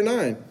chapter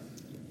 9.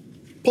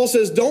 Paul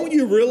says, don't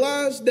you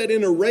realize that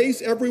in a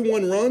race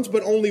everyone runs,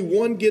 but only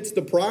one gets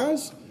the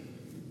prize?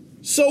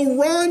 So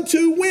run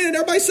to win.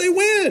 Everybody say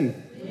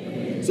win.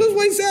 So that's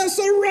what he says,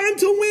 so run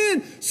to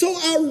win. So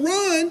I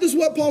run, this is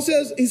what Paul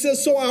says. He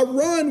says, so I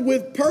run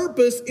with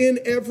purpose in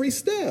every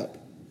step.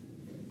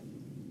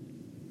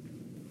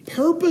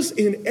 Purpose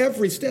in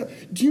every step.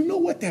 Do you know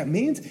what that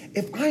means?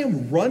 If I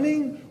am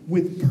running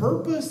with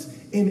purpose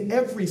in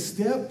every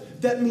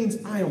step, that means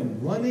I am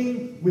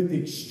running with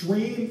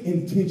extreme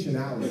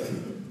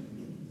intentionality.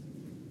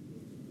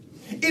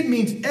 It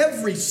means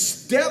every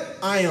step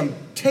I am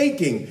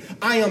taking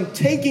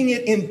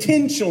it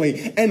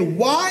intentionally. And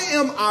why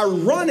am I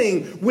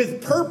running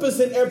with purpose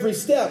in every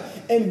step?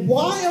 And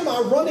why am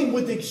I running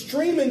with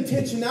extreme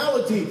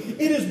intentionality?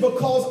 It is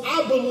because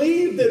I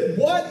believe that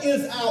what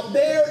is out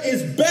there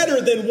is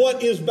better than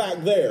what is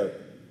back there.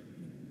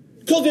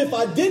 Because if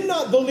I did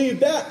not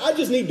believe that, I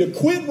just need to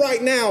quit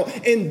right now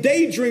and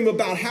daydream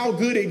about how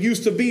good it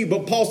used to be.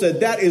 But Paul said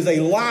that is a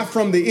lie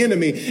from the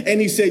enemy. And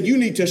he said you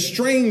need to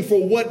strain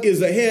for what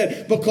is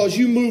ahead because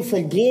you move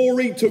from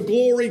glory to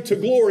glory to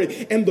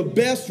glory. And the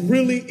best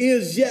really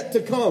is yet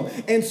to come.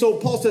 And so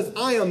Paul says,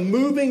 I am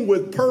moving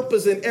with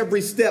purpose in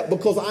every step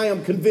because I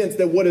am convinced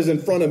that what is in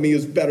front of me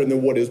is better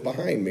than what is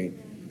behind me.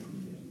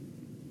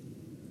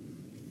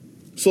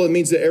 So it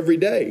means that every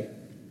day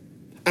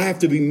I have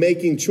to be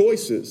making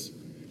choices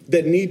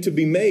that need to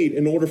be made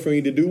in order for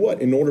me to do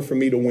what? In order for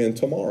me to win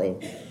tomorrow.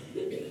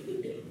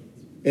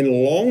 And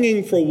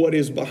longing for what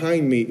is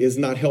behind me is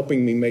not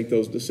helping me make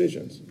those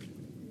decisions.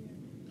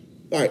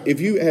 All right,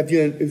 if you have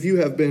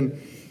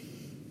been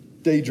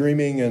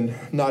daydreaming and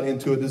not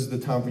into it, this is the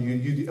time for you.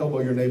 You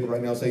elbow your neighbor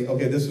right now and say,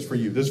 okay, this is for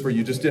you. This is for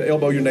you. Just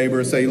elbow your neighbor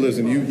and say,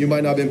 listen, you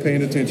might not have been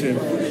paying attention.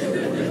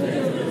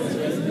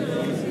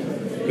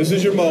 This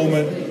is your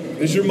moment.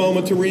 This is your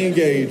moment to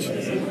re-engage.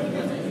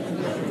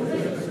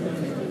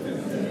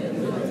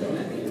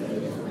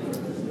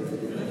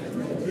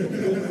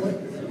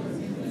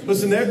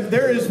 Listen,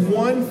 there is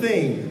one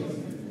thing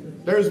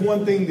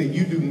that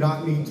you do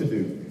not need to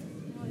do.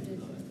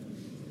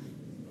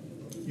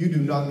 You do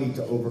not need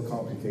to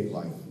overcomplicate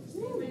life.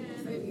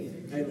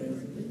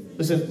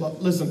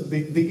 Listen,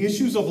 the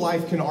issues of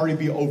life can already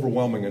be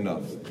overwhelming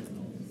enough.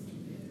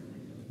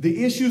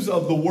 The issues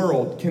of the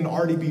world can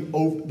already be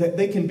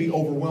they can be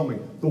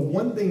overwhelming. The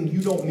one thing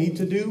you don't need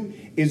to do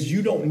is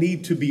you don't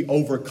need to be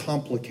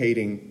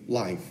overcomplicating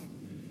life.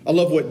 I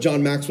love what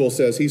John Maxwell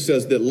says. He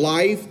says that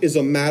life is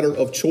a matter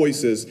of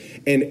choices,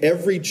 and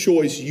every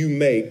choice you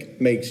make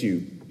makes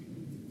you.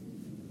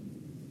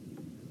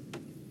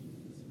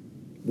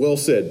 Well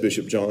said,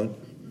 Bishop John.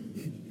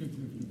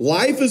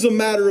 Life is a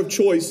matter of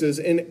choices,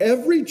 and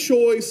every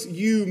choice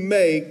you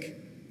make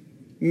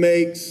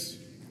makes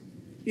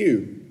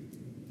you.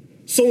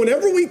 So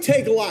whenever we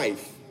take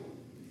life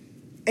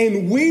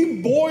and we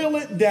boil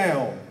it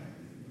down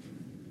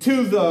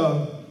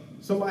to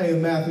somebody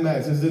in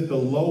mathematics, is it the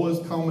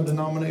lowest common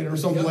denominator or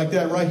something like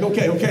that, right?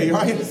 Okay,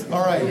 right?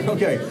 All right,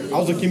 okay. I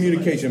was a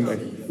communication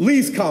man.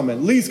 Least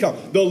common.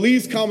 The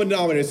least common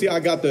denominator. See, I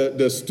got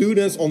the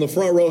students on the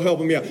front row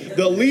helping me out.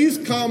 The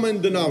least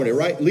common denominator,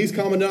 right? Least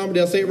common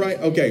denominator, did I say it right?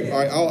 Okay, all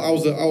right. I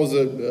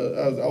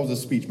was a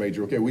speech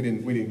major, okay? We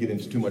didn't get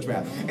into too much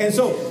math. And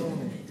so,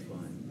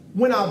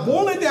 when I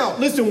boil it down,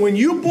 listen, when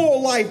you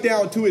boil life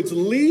down to its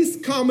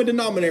least common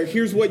denominator,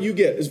 here's what you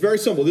get. It's very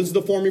simple. This is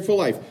the formula for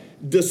life.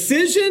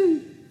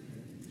 Decision,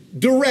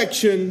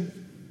 direction,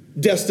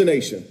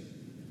 destination.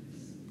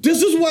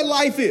 This is what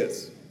life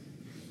is.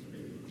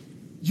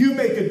 You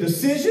make a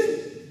decision.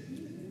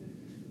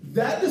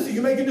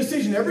 You make a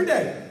decision every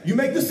day. You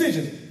make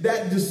decisions.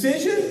 That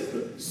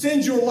decision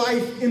sends your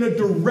life in a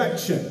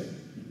direction.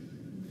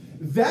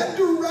 That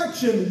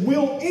direction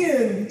will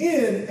end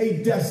in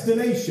a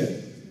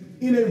destination,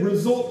 in a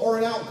result or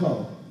an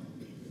outcome.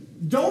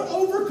 Don't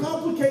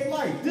overcomplicate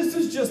life. This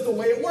is just the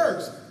way it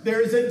works.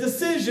 There is a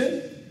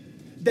decision.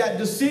 That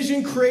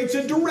decision creates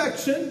a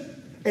direction,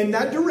 and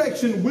that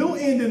direction will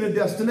end in a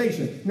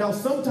destination. Now,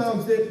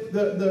 sometimes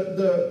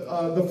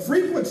the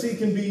frequency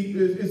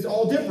is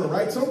all different,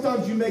 right?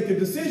 Sometimes you make a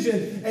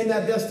decision, and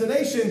that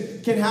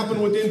destination can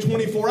happen within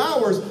 24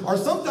 hours, or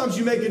sometimes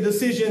you make a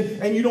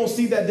decision, and you don't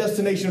see that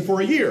destination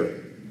for a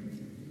year.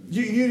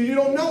 You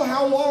don't know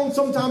how long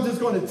sometimes it's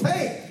going to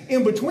take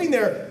in between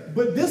there,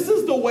 but this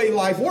is the way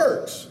life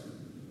works.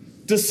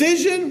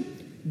 Decision,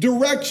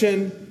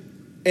 direction,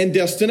 and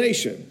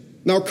destination.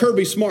 Now,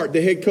 Kirby Smart,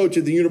 the head coach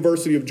at the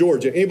University of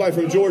Georgia. Anybody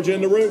from Georgia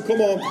in the room? Come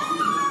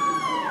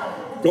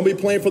on. Going to be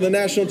playing for the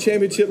national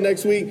championship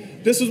next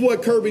week. This is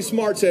what Kirby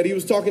Smart said. He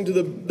was talking to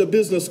the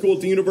business school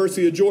at the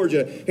University of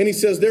Georgia. And he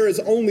says, there is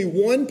only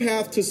one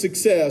path to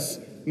success,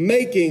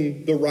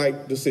 making the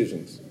right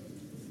decisions.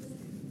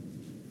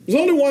 There's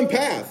only one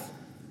path.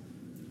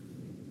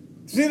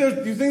 See, you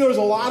think there's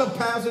a lot of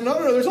paths?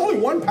 No, there's only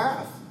one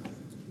path.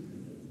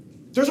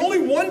 There's only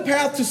one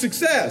path to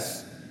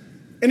success.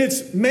 And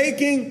it's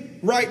making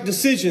right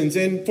decisions.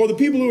 And for the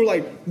people who are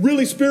like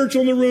really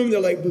spiritual in the room,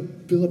 they're like,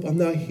 but Philip, I'm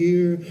not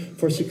here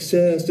for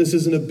success. This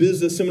isn't a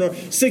business seminar.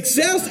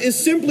 Success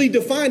is simply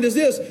defined as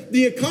this: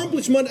 the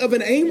accomplishment of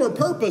an aim or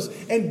purpose.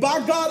 And by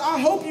God, I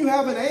hope you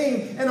have an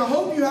aim and I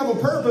hope you have a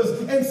purpose.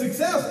 And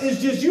success is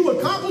just you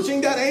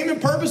accomplishing that aim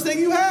and purpose that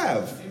you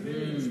have.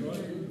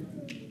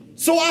 Amen.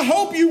 So I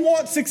hope you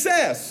want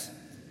success.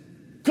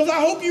 Because I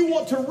hope you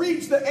want to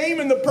reach the aim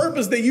and the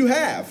purpose that you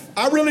have.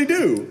 I really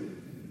do.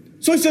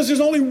 So he says there's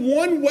only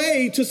one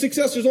way to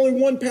success. There's only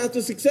one path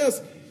to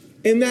success,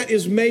 and that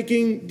is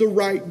making the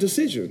right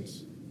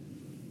decisions.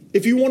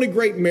 If you want a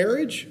great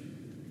marriage,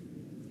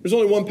 there's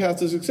only one path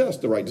to success,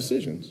 the right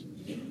decisions.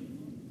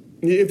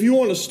 If you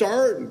want to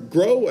start,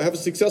 grow, have a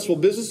successful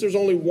business, there's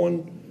only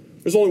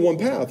one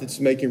path. It's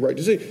making right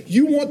decisions.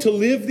 You want to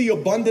live the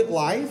abundant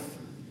life,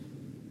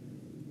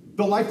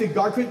 the life that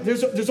God created,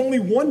 there's only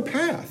one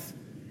path.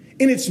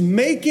 And it's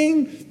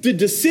making the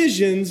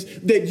decisions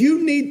that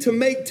you need to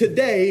make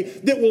today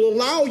that will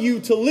allow you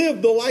to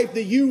live the life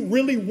that you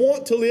really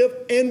want to live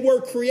and were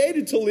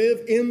created to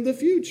live in the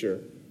future.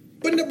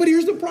 But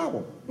here's the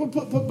problem. But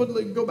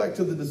go back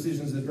to the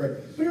decisions that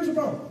direct. But here's the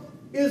problem,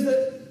 is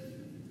that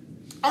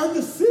our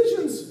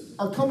decisions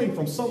are coming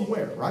from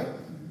somewhere, right?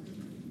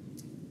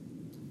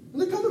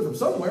 They're coming from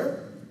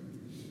somewhere.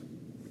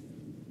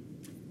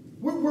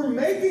 We're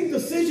making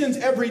decisions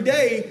every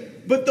day,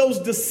 but those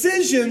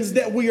decisions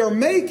that we are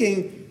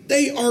making,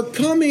 they are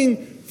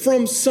coming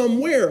from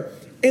somewhere.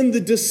 And the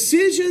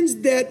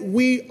decisions that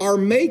we are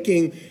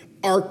making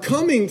are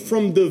coming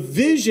from the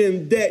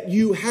vision that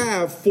you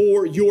have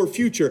for your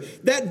future.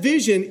 That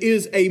vision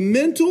is a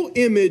mental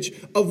image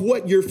of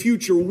what your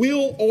future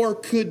will or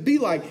could be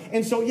like.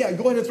 And so, yeah,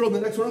 go ahead and throw the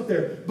next one up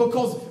there,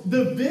 because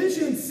the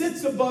vision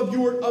sits above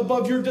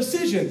your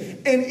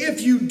decision. And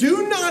if you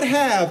do not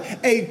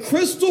have a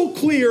crystal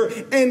clear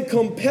and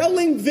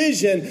compelling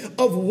vision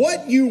of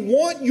what you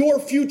want your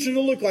future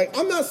to look like,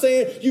 I'm not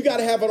saying you got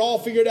to have it all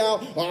figured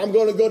out. I'm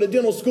going to go to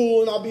dental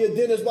school and I'll be a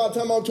dentist by the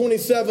time I'm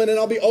 27 and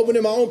I'll be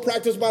opening my own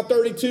practice by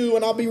 32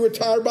 and I'll be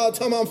retired by the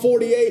time I'm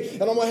 48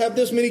 and I'm going to have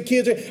this many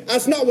kids.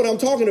 That's not what I'm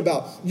talking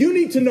about. You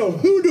need to know,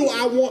 who do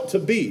I want to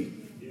be?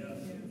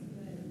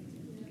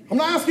 I'm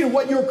not asking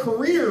what your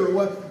career,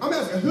 I'm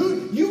asking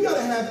who. You got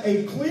to have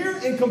a clear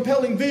and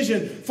compelling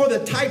vision for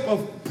the type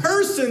of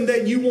person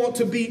that you want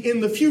to be in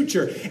the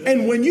future.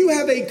 And when you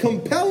have a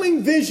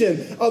compelling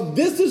vision of,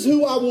 this is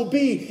who I will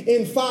be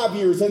in 5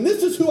 years, and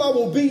this is who I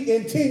will be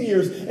in 10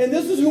 years, and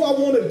this is who I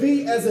want to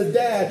be as a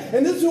dad,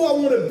 and this is who I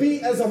want to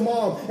be as a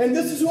mom, and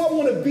this is who I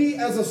want to be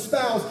as a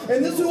spouse,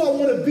 and this is who I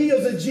want to be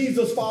as a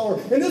Jesus follower,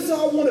 and this is who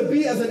I want to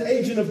be as an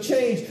agent of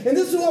change, and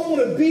this is who I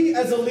want to be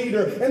as a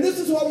leader, and this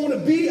is who I want to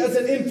be as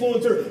an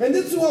influencer, and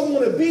this is who I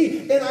want to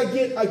be, and I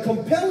get a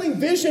compelling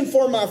vision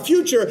for my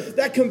future.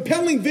 That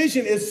compelling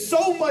vision is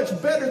so much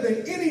better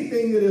than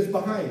anything that is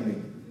behind me.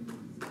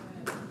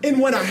 And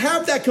when I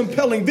have that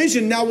compelling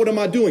vision, now what am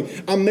I doing?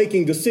 I'm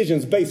making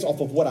decisions based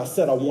off of what I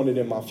said I wanted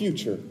in my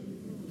future.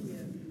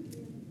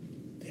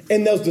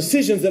 And those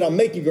decisions that I'm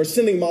making are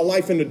sending my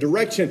life in a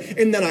direction.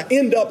 And then I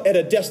end up at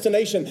a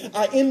destination.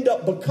 I end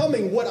up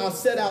becoming what I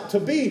set out to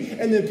be.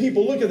 And then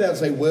people look at that and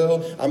say,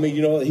 well, I mean,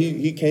 you know,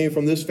 he came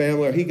from this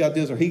family, or he got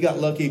this, or he got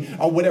lucky,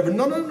 or whatever.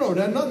 No.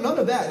 None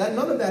of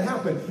that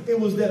happened. It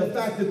was that the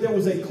fact that there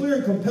was a clear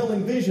and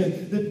compelling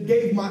vision that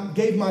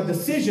gave my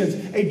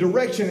decisions a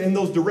direction, and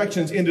those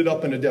directions ended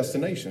up in a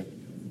destination.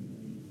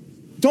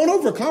 Don't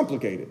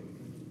overcomplicate it.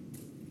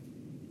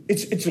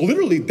 It's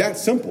literally that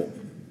simple.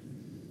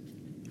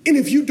 And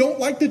if you don't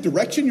like the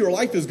direction your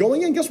life is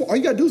going in, guess what? All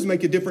you got to do is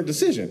make a different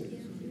decision.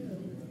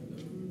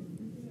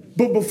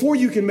 But before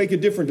you can make a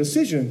different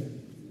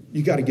decision,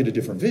 you got to get a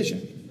different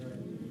vision.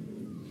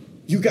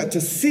 You got to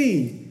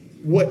see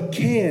what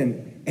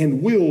can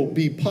and will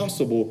be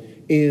possible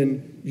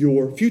in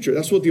your future.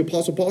 That's what the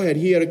Apostle Paul had.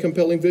 He had a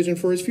compelling vision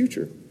for his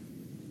future.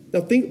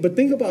 Now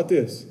think about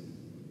this.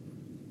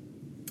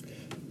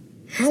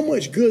 How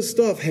much good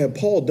stuff had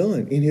Paul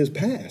done in his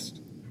past?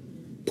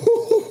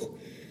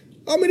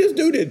 I mean, this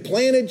dude had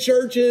planted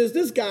churches.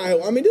 This guy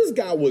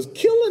was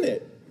killing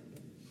it.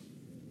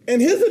 And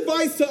his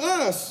advice to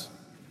us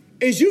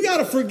is, you got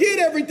to forget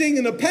everything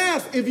in the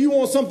past if you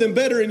want something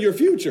better in your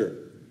future.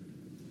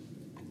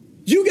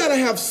 You got to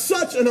have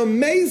such an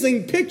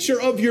amazing picture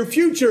of your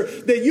future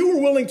that you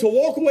were willing to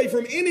walk away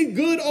from any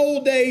good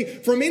old day,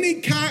 from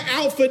any Chi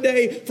Alpha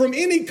day, from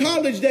any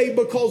college day,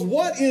 because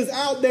what is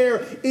out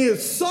there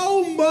is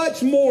so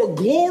much more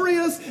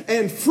glorious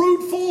and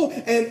fruitful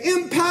and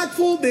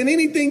impactful than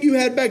anything you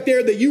had back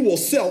there, that you will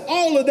sell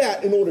all of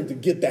that in order to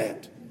get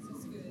that.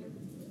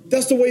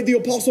 That's the way the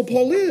Apostle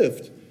Paul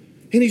lived.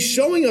 And he's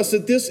showing us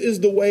that this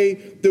is the way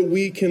that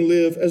we can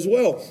live as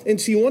well. And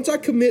see, once I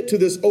commit to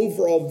this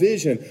overall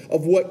vision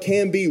of what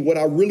can be, what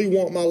I really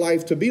want my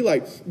life to be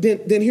like,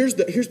 then here's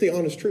the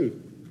honest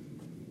truth.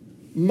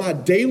 My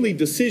daily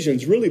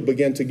decisions really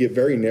begin to get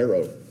very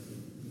narrow.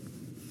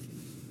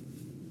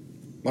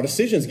 My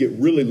decisions get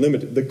really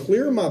limited. The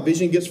clearer my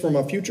vision gets for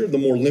my future, the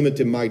more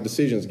limited my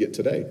decisions get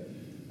today.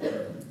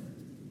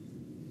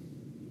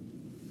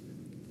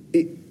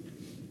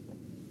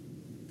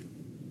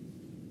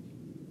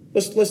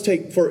 Let's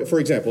take, for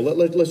example,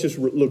 let's just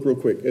look real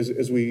quick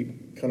as we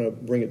kind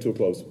of bring it to a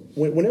close.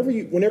 Whenever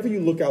you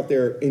look out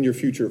there in your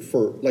future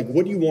for, like,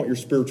 what do you want your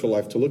spiritual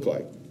life to look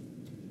like?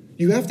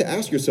 You have to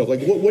ask yourself,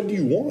 like, what do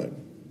you want?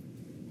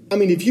 I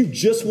mean, if you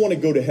just want to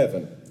go to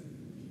heaven,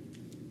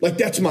 like,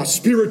 that's my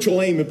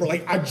spiritual aim.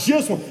 Like, I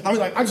just want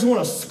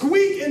to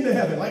squeak into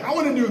heaven. Like, I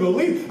want to do the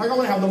leap. Like, I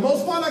want to have the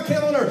most fun I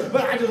can on earth,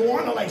 but I just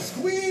want to, like,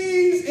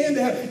 squeeze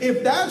into heaven.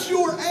 If that's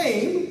your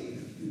aim,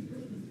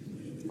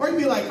 Or you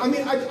be like, I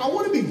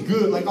want to be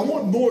good. Like, I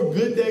want more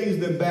good days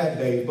than bad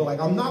days. But, like,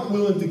 I'm not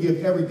willing to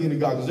give everything to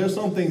God because there's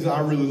some things that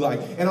I really like.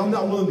 And I'm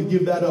not willing to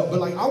give that up.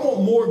 But, like, I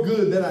want more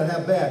good than I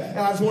have bad. And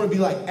I just want to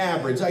be, like,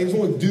 average. I just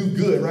want to do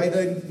good, right?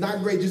 Like,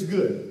 not great, just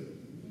good.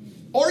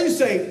 Or you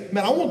say,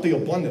 man, I want the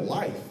abundant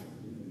life.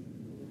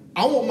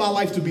 I want my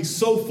life to be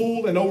so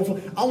full and overflow.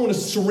 I want to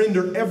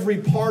surrender every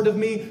part of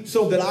me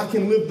so that I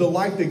can live the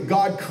life that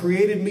God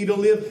created me to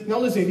live. Now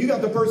listen, you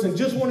got the person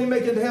just wanting to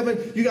make it to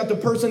heaven. You got the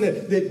person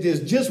that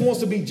just wants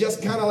to be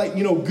just kind of like,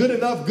 good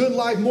enough, good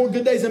life, more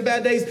good days than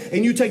bad days.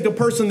 And you take the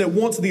person that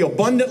wants the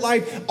abundant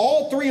life.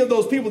 All three of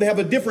those people, they have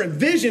a different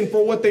vision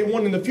for what they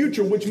want in the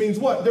future, which means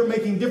what? They're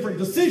making different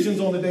decisions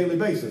on a daily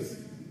basis.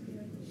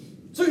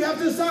 So you have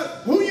to decide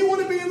who you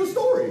want to be in the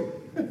story.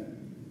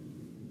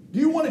 Do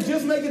you want to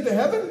just make it to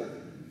heaven?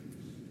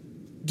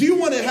 Do you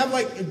want to have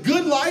like a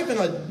good life and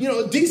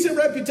a decent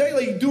reputation,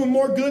 like doing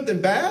more good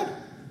than bad?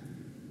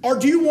 Or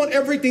do you want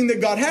everything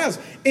that God has?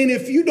 And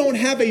if you don't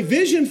have a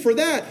vision for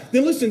that,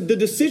 then listen, the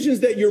decisions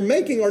that you're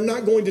making are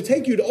not going to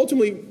take you to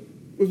ultimately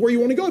where you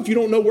want to go if you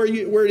don't know where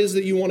it is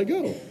that you want to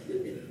go.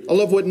 I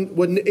love what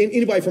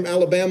anybody from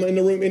Alabama in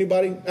the room?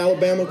 Anybody?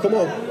 Alabama? Come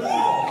on.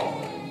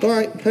 All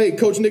right. Hey,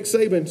 Coach Nick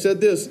Saban said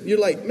this. You're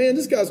like, man,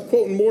 this guy's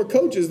quoting more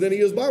coaches than he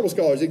is Bible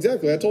scholars.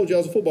 Exactly. I told you I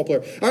was a football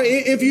player. All right.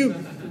 If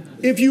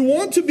you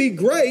want to be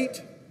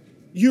great,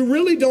 you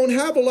really don't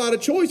have a lot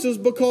of choices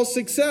because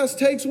success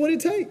takes what it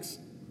takes.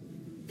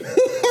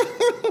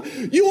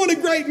 You want a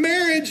great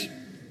marriage,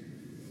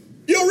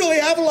 you don't really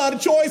have a lot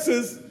of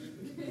choices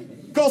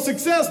because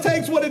success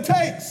takes what it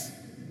takes.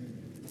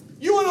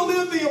 You want to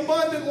live the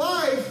abundant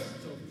life,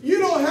 you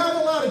don't have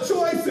a lot of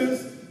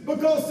choices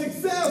because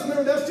success,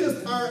 remember, that's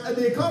just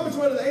the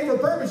accomplishment of the aim or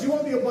purpose. You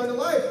want the abundant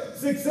life.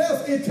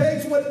 Success, it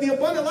takes the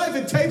abundant life,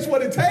 it takes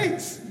what it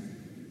takes.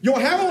 You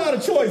don't have a lot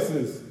of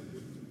choices.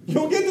 You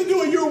don't get to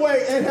do it your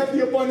way and have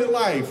the abundant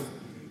life.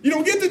 You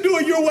don't get to do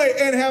it your way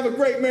and have a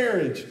great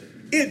marriage.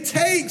 It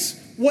takes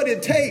what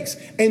it takes.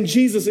 And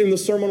Jesus in the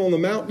Sermon on the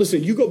Mount,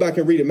 listen, you go back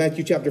and read it,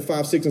 Matthew chapter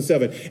 5, 6, and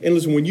 7. And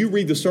listen, when you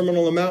read the Sermon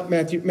on the Mount,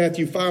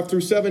 Matthew 5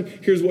 through 7,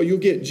 here's what you'll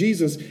get.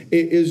 Jesus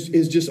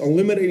is just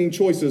eliminating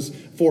choices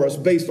for us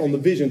based on the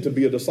vision to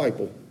be a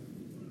disciple.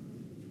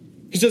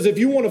 He says, if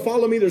you want to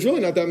follow me, there's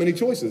really not that many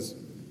choices.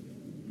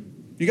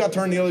 You got to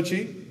turn the other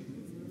cheek.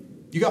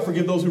 You got to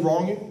forgive those who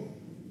wrong you.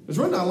 There's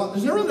really not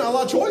a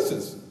lot of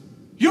choices.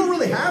 You don't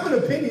really have an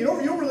opinion. You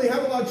don't really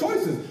have a lot of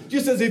choices.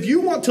 Jesus says, if you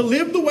want to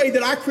live the way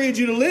that I created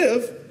you to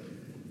live,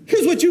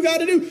 here's what you got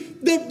to do.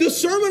 The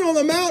Sermon on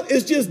the Mount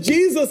is just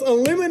Jesus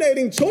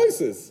eliminating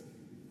choices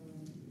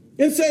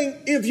and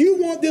saying, if you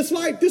want this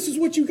life, this is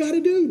what you got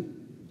to do.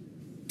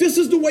 This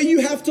is the way you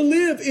have to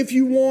live if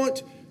you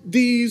want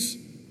these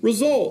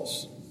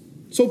results.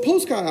 So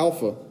post-Chi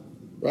Alpha,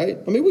 right?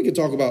 I mean, we could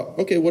talk about,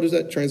 okay, what does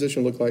that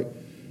transition look like?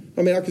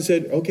 I mean, I could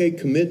say, okay,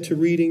 commit to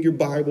reading your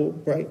Bible,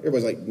 right?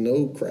 Everybody's like,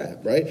 no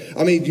crap, right?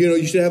 I mean,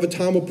 you should have a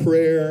time of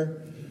prayer,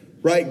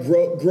 right?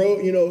 Grow,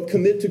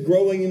 commit to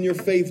growing in your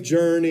faith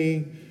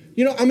journey.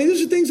 I mean,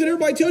 these are things that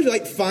everybody tells you,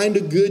 like find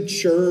a good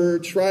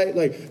church, right?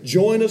 Like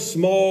join a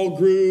small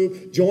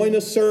group, join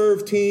a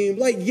serve team.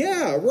 Like,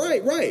 yeah,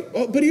 right.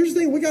 But here's the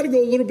thing, we got to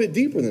go a little bit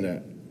deeper than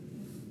that.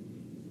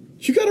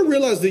 You got to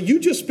realize that you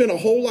just spent a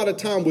whole lot of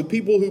time with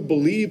people who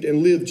believed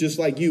and lived just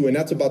like you, and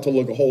that's about to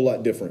look a whole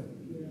lot different.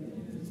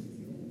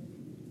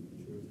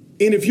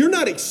 And if you're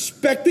not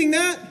expecting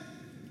that,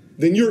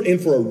 then you're in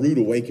for a rude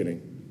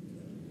awakening.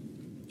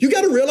 You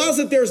got to realize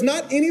that there's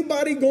not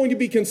anybody going to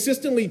be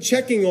consistently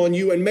checking on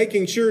you and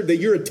making sure that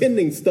you're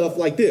attending stuff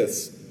like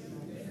this.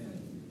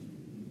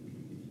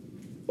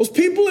 Those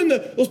people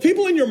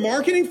in your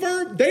marketing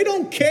firm, they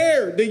don't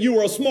care that you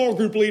are a small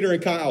group leader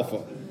in Chi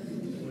Alpha.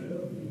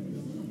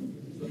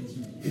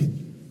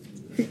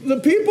 The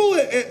people,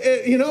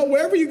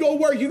 wherever you go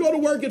to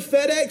work at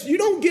FedEx, you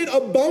don't get a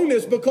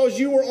bonus because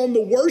you were on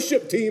the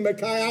worship team at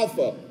Chi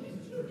Alpha.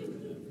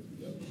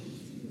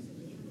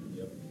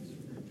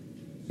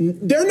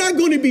 They're not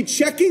going to be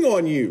checking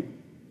on you.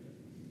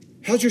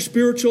 How's your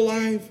spiritual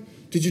life?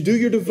 Did you do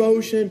your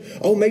devotion?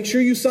 Oh, make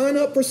sure you sign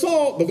up for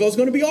SALT because it's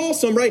going to be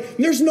awesome, right?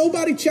 And there's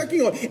nobody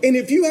checking on. And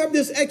if you have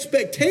this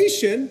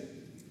expectation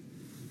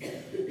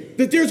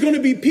that there's going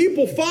to be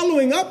people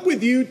following up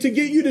with you to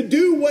get you to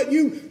do what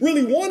you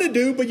really want to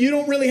do, but you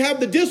don't really have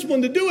the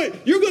discipline to do it,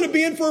 you're going to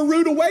be in for a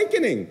rude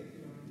awakening.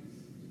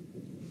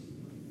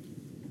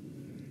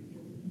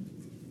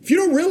 If you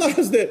don't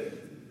realize that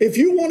if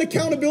you want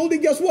accountability,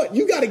 guess what?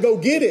 You got to go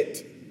get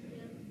it.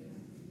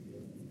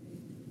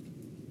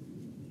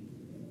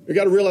 You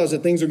got to realize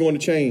that things are going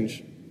to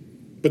change,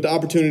 but the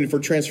opportunity for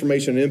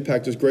transformation and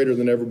impact is greater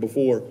than ever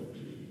before.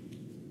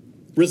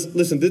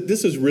 Listen,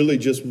 this is really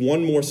just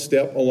one more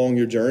step along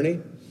your journey.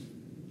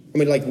 I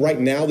mean, like right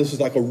now, this is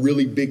like a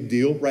really big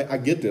deal, right? I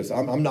get this.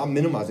 I'm not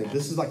minimizing it.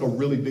 This is like a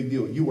really big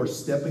deal. You are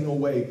stepping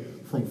away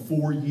from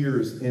 4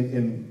 years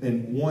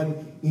in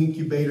one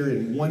incubator,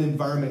 in one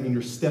environment, and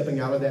you're stepping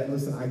out of that.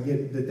 Listen, I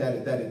get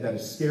that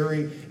is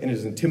scary and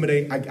is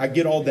intimidating. I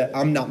get all that.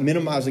 I'm not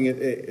minimizing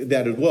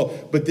that as well.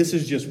 But this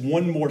is just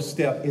one more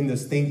step in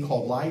this thing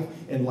called life,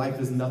 and life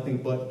is nothing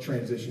but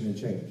transition and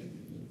change.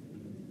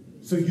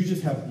 So you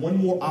just have one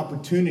more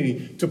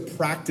opportunity to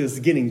practice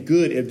getting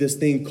good at this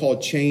thing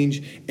called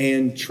change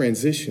and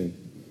transition.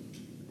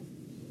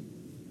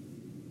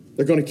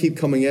 They're going to keep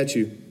coming at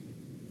you.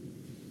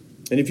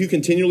 And if you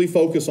continually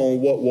focus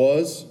on what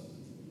was,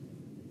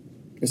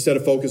 instead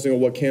of focusing on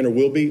what can or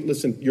will be,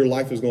 listen, your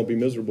life is going to be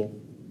miserable.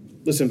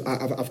 Listen,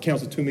 I've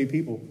counseled too many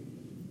people,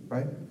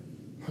 right?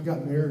 I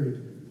got married.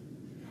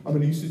 I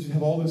mean, I used to just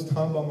have all this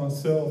time by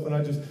myself, and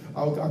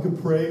I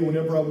could pray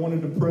whenever I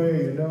wanted to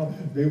pray, and now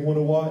they want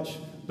to watch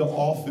The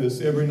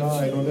Office every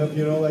night. Or that,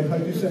 like I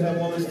used to have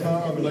all this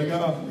time. And like,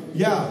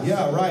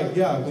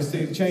 we'll see,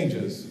 it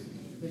changes.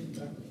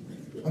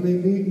 I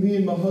mean, me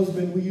and my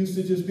husband, we used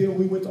to just we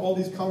went to all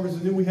these conferences,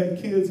 and then we had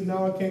kids, and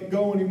now I can't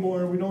go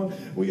anymore.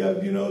 We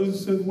have,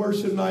 this is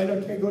worship night.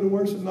 I can't go to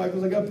worship night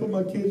because I got to put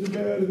my kids to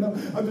bed, and now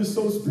I'm just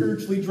so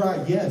spiritually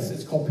dry. Yes,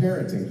 it's called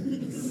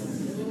parenting.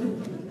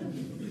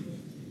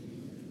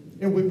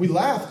 And we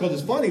laugh because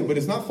it's funny, but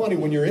it's not funny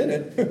when you're in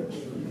it.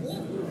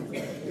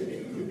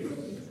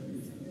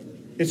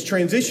 It's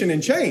transition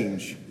and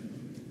change.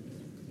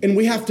 And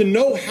we have to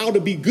know how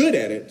to be good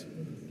at it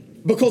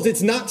because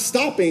it's not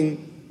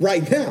stopping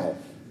right now.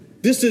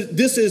 This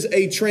is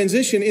a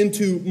transition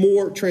into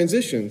more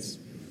transitions.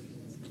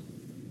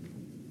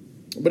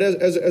 But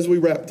as we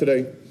wrap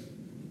today,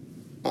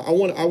 I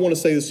want to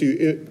say this to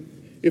you.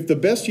 If the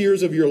best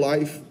years of your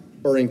life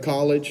are in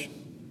college,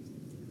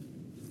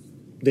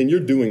 then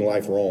you're doing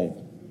life wrong.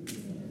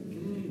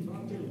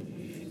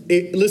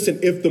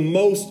 Listen, if the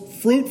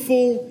most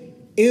fruitful,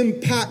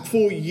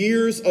 impactful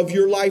years of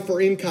your life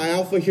are in Chi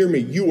Alpha, hear me,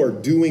 you are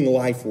doing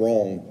life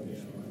wrong.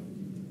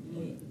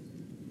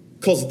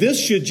 Because this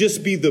should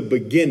just be the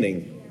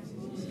beginning.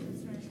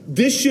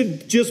 This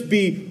should just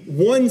be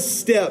one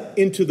step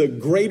into the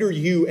greater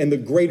you and the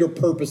greater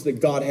purpose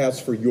that God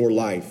has for your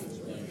life.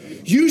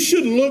 You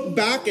should look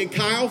back at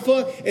Chi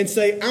Alpha and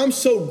say, I'm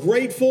so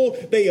grateful.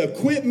 They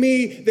equipped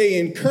me. They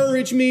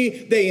encouraged me.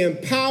 They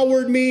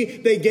empowered me.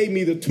 They gave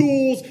me the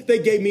tools. They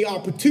gave me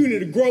opportunity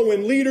to grow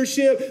in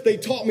leadership. They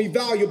taught me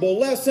valuable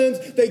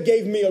lessons. They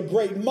gave me a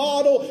great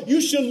model.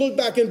 You should look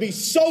back and be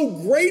so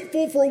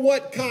grateful for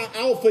what Chi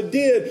Alpha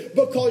did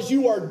because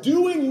you are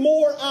doing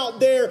more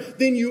out there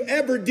than you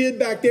ever did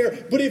back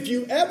there. But if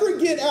you ever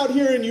get out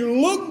here and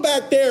you look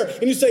back there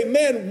and you say,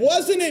 man,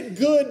 wasn't it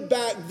good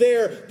back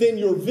there? Then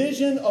your vision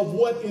of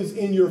what is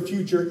in your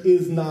future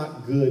is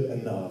not good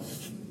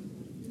enough.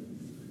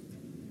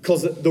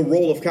 Because the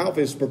role of Chi Alpha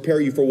is to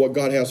prepare you for what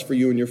God has for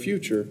you in your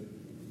future.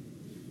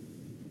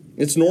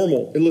 It's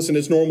normal. And listen,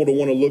 it's normal to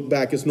want to look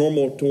back. It's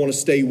normal to want to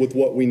stay with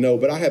what we know.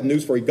 But I have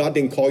news for you. God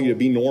didn't call you to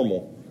be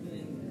normal.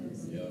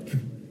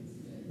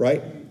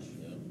 Right?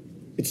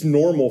 It's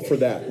normal for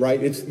that,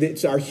 right?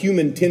 It's our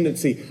human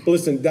tendency. But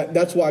listen,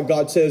 that's why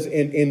God says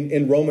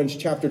in Romans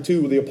chapter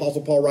 2, the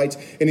Apostle Paul writes,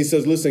 and he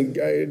says, listen,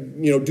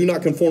 do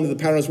not conform to the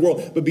pattern of this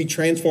world, but be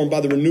transformed by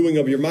the renewing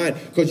of your mind,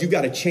 because you've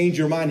got to change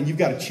your mind and you've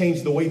got to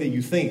change the way that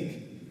you think.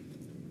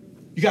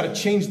 You got to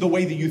change the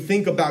way that you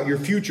think about your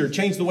future,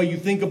 change the way you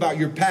think about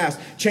your past,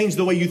 change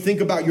the way you think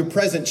about your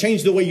present,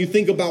 change the way you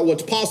think about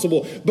what's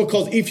possible.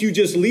 Because if you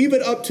just leave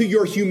it up to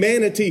your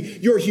humanity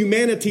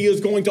is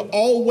going to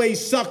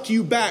always suck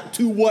you back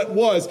to what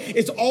was.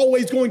 It's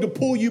always going to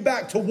pull you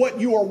back to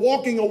what you are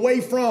walking away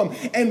from.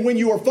 And when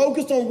you are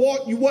focused on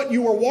what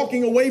you are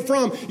walking away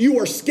from, you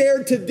are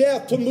scared to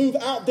death to move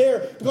out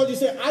there because you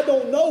say, I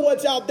don't know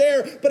what's out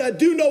there, but I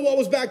do know what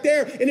was back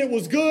there, and it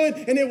was good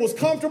and it was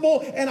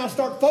comfortable, and I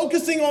start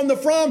focusing on the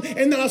from,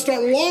 and then I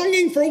start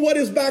longing for what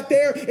is back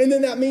there, and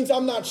then that means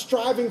I'm not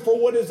striving for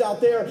what is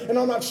out there, and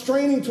I'm not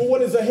straining to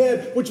what is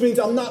ahead, which means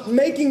I'm not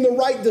making the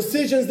right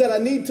decisions that I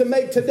need to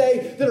make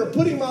today that are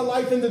putting my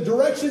life in the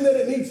direction that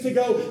it needs to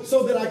go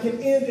so that I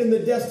can end in the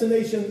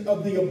destination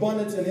of the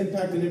abundance and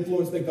impact and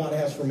influence that God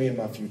has for me in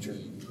my future.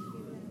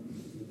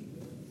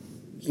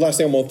 Last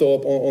thing I'm going to throw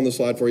up on the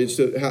slide for you is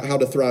how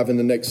to thrive in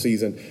the next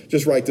season.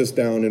 Just write this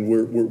down and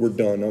we're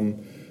done.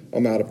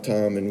 I'm out of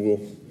time, and we'll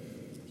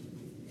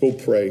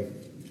pray.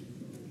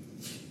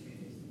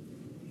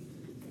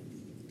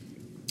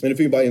 And if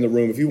anybody in the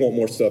room, if you want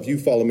more stuff, you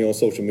follow me on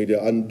social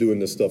media. I'm doing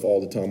this stuff all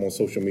the time on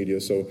social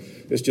media. So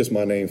it's just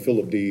my name,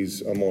 Philip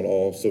Dees. I'm on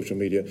all social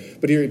media.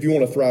 But here, if you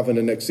want to thrive in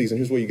the next season,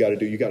 here's what you got to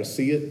do. You got to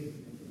see it,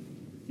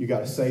 you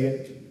got to say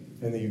it,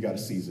 and then you got to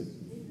seize it.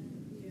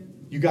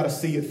 You got to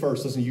see it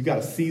first. Listen, you got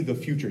to see the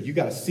future. You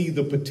got to see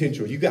the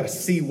potential. You got to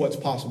see what's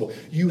possible.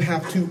 You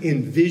have to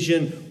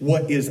envision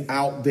what is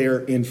out there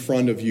in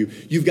front of you.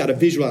 You've got to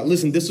visualize.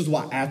 Listen, this is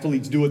why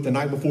athletes do it the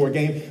night before a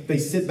game. They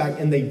sit back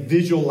and they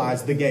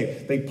visualize the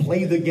game. They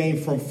play the game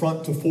from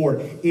front to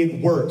forward. It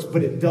works,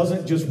 but it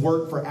doesn't just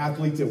work for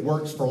athletes. It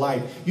works for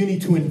life. You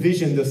need to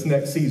envision this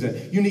next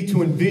season. You need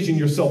to envision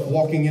yourself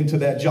walking into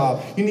that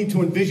job. You need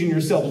to envision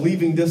yourself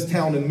leaving this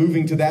town and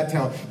moving to that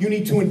town. You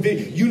need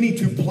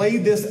to play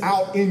this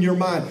out in your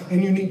mind,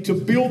 and you need to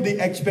build the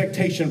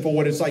expectation for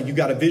what it's like. You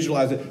got to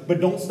visualize it, but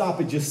don't stop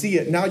it. Just see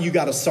it. Now you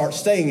got to start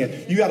saying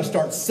it. You got to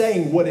start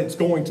saying what it's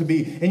going to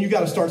be, and you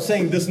got to start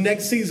saying this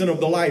next season of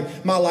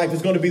my life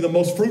is going to be the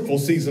most fruitful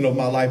season of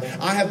my life.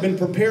 I have been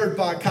prepared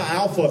by Chi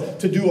Alpha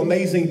to do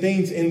amazing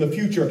things in the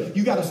future.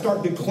 You got to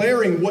start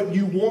declaring what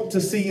you want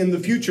to see in the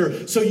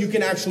future so you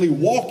can actually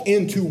walk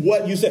into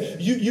what you say.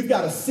 You've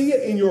got to see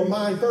it in your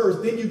mind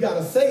first, then you got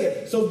to say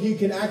it so you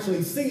can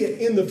actually see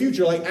it in the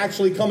future, like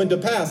actually coming to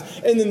pass.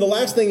 And then the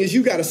last thing is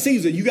you got to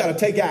seize it. You got to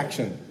take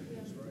action.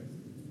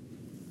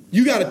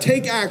 You got to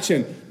take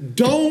action.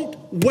 Don't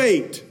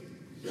wait.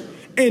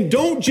 And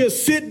don't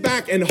just sit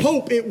back and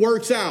hope it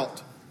works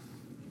out.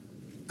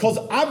 Because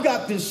I've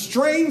got this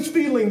strange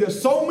feeling that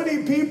so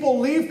many people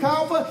leave Chi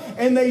Alpha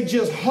and they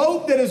just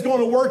hope that it's going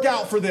to work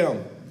out for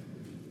them.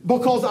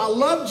 Because I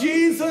love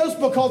Jesus,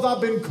 because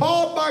I've been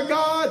called by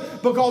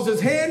God, because his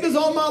hand is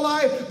on my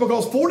life,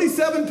 because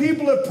 47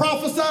 people have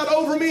prophesied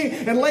over me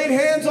and laid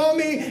hands on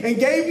me and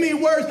gave me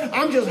words.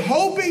 I'm just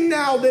hoping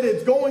now that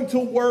it's going to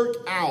work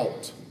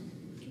out.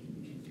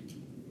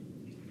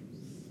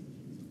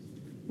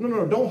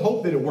 No, don't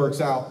hope that it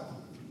works out.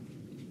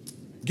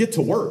 Get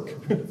to work.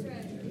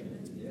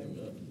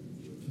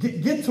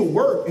 Get to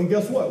work, and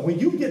guess what? When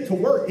you get to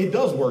work, it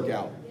does work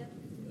out.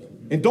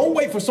 And don't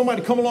wait for somebody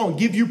to come along and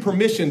give you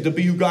permission to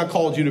be who God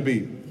called you to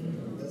be.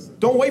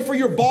 Don't wait for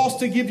your boss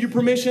to give you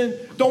permission.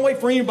 Don't wait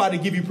for anybody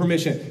to give you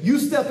permission. You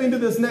step into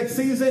this next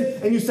season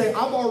and you say,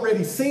 I've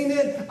already seen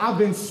it. I've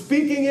been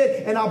speaking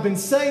it and I've been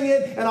saying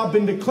it and I've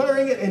been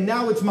declaring it. And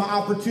now it's my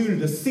opportunity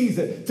to seize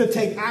it, to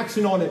take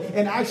action on it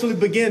and actually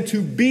begin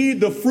to be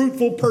the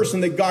fruitful person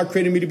that God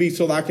created me to be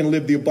so that I can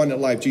live the abundant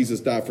life Jesus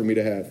died for me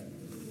to have.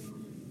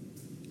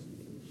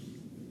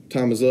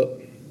 Time is up.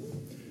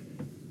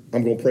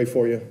 I'm going to pray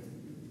for you.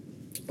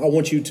 I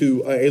want you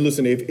to, hey,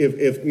 listen, if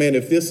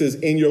this is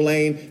in your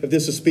lane, if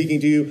this is speaking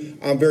to you,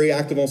 I'm very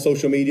active on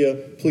social media.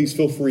 Please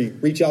feel free.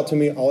 Reach out to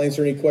me. I'll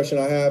answer any question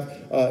I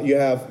have. You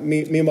have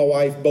me and my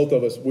wife, both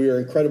of us. We are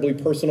incredibly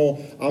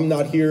personal. I'm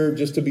not here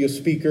just to be a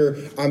speaker.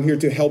 I'm here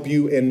to help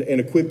you and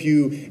equip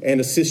you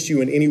and assist you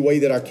in any way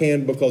that I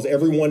can, because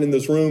everyone in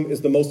this room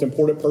is the most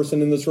important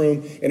person in this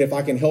room. And if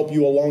I can help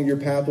you along your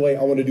pathway,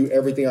 I want to do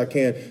everything I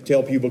can to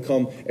help you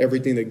become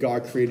everything that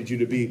God created you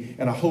to be.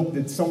 And I hope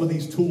that some of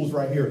these tools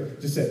right here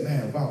just said,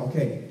 man, wow,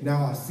 okay,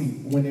 now I see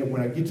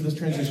when I get to this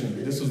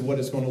transition, this is what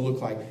it's going to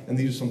look like. And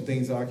these are some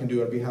things that I can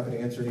do. I'd be happy to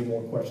answer any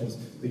more questions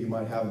that you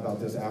might have about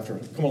this after.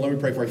 Come on, let me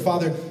pray for you.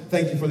 Father,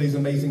 thank you for these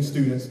amazing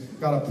students.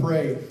 God, I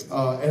pray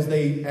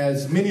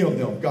as many of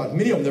them,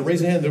 they're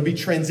raising their hand, they'll be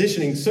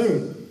transitioning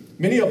soon.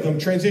 Many of them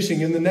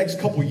transitioning in the next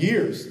couple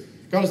years.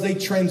 God, as they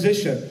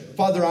transition,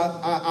 Father,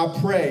 I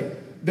pray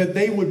that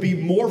they would be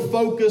more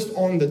focused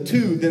on the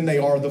to than they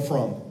are the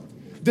from.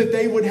 That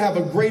they would have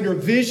a greater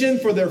vision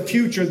for their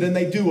future than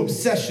they do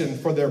obsession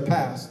for their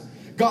past.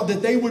 God,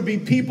 that they would be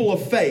people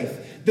of faith.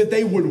 That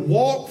they would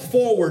walk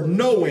forward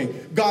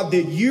knowing, God,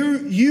 that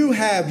you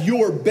have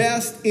your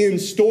best in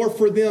store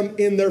for them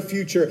in their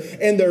future.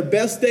 And their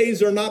best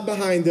days are not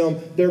behind them.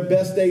 Their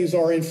best days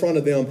are in front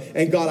of them.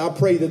 And God, I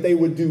pray that they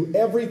would do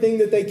everything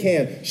that they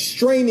can,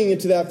 straining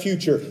into that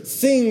future,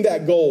 seeing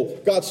that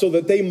goal, God, so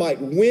that they might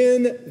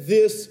win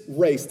this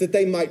race, that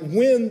they might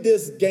win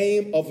this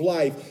game of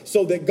life,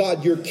 so that,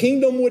 God, your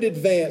kingdom would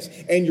advance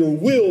and your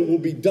will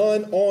be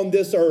done on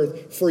this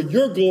earth for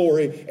your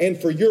glory and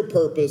for your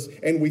purpose.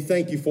 And we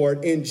thank you for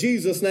it in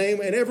Jesus'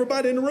 name. And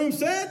everybody in the room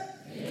said,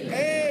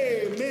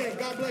 Amen.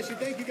 God bless you.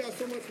 Thank you guys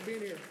so much for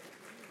being here.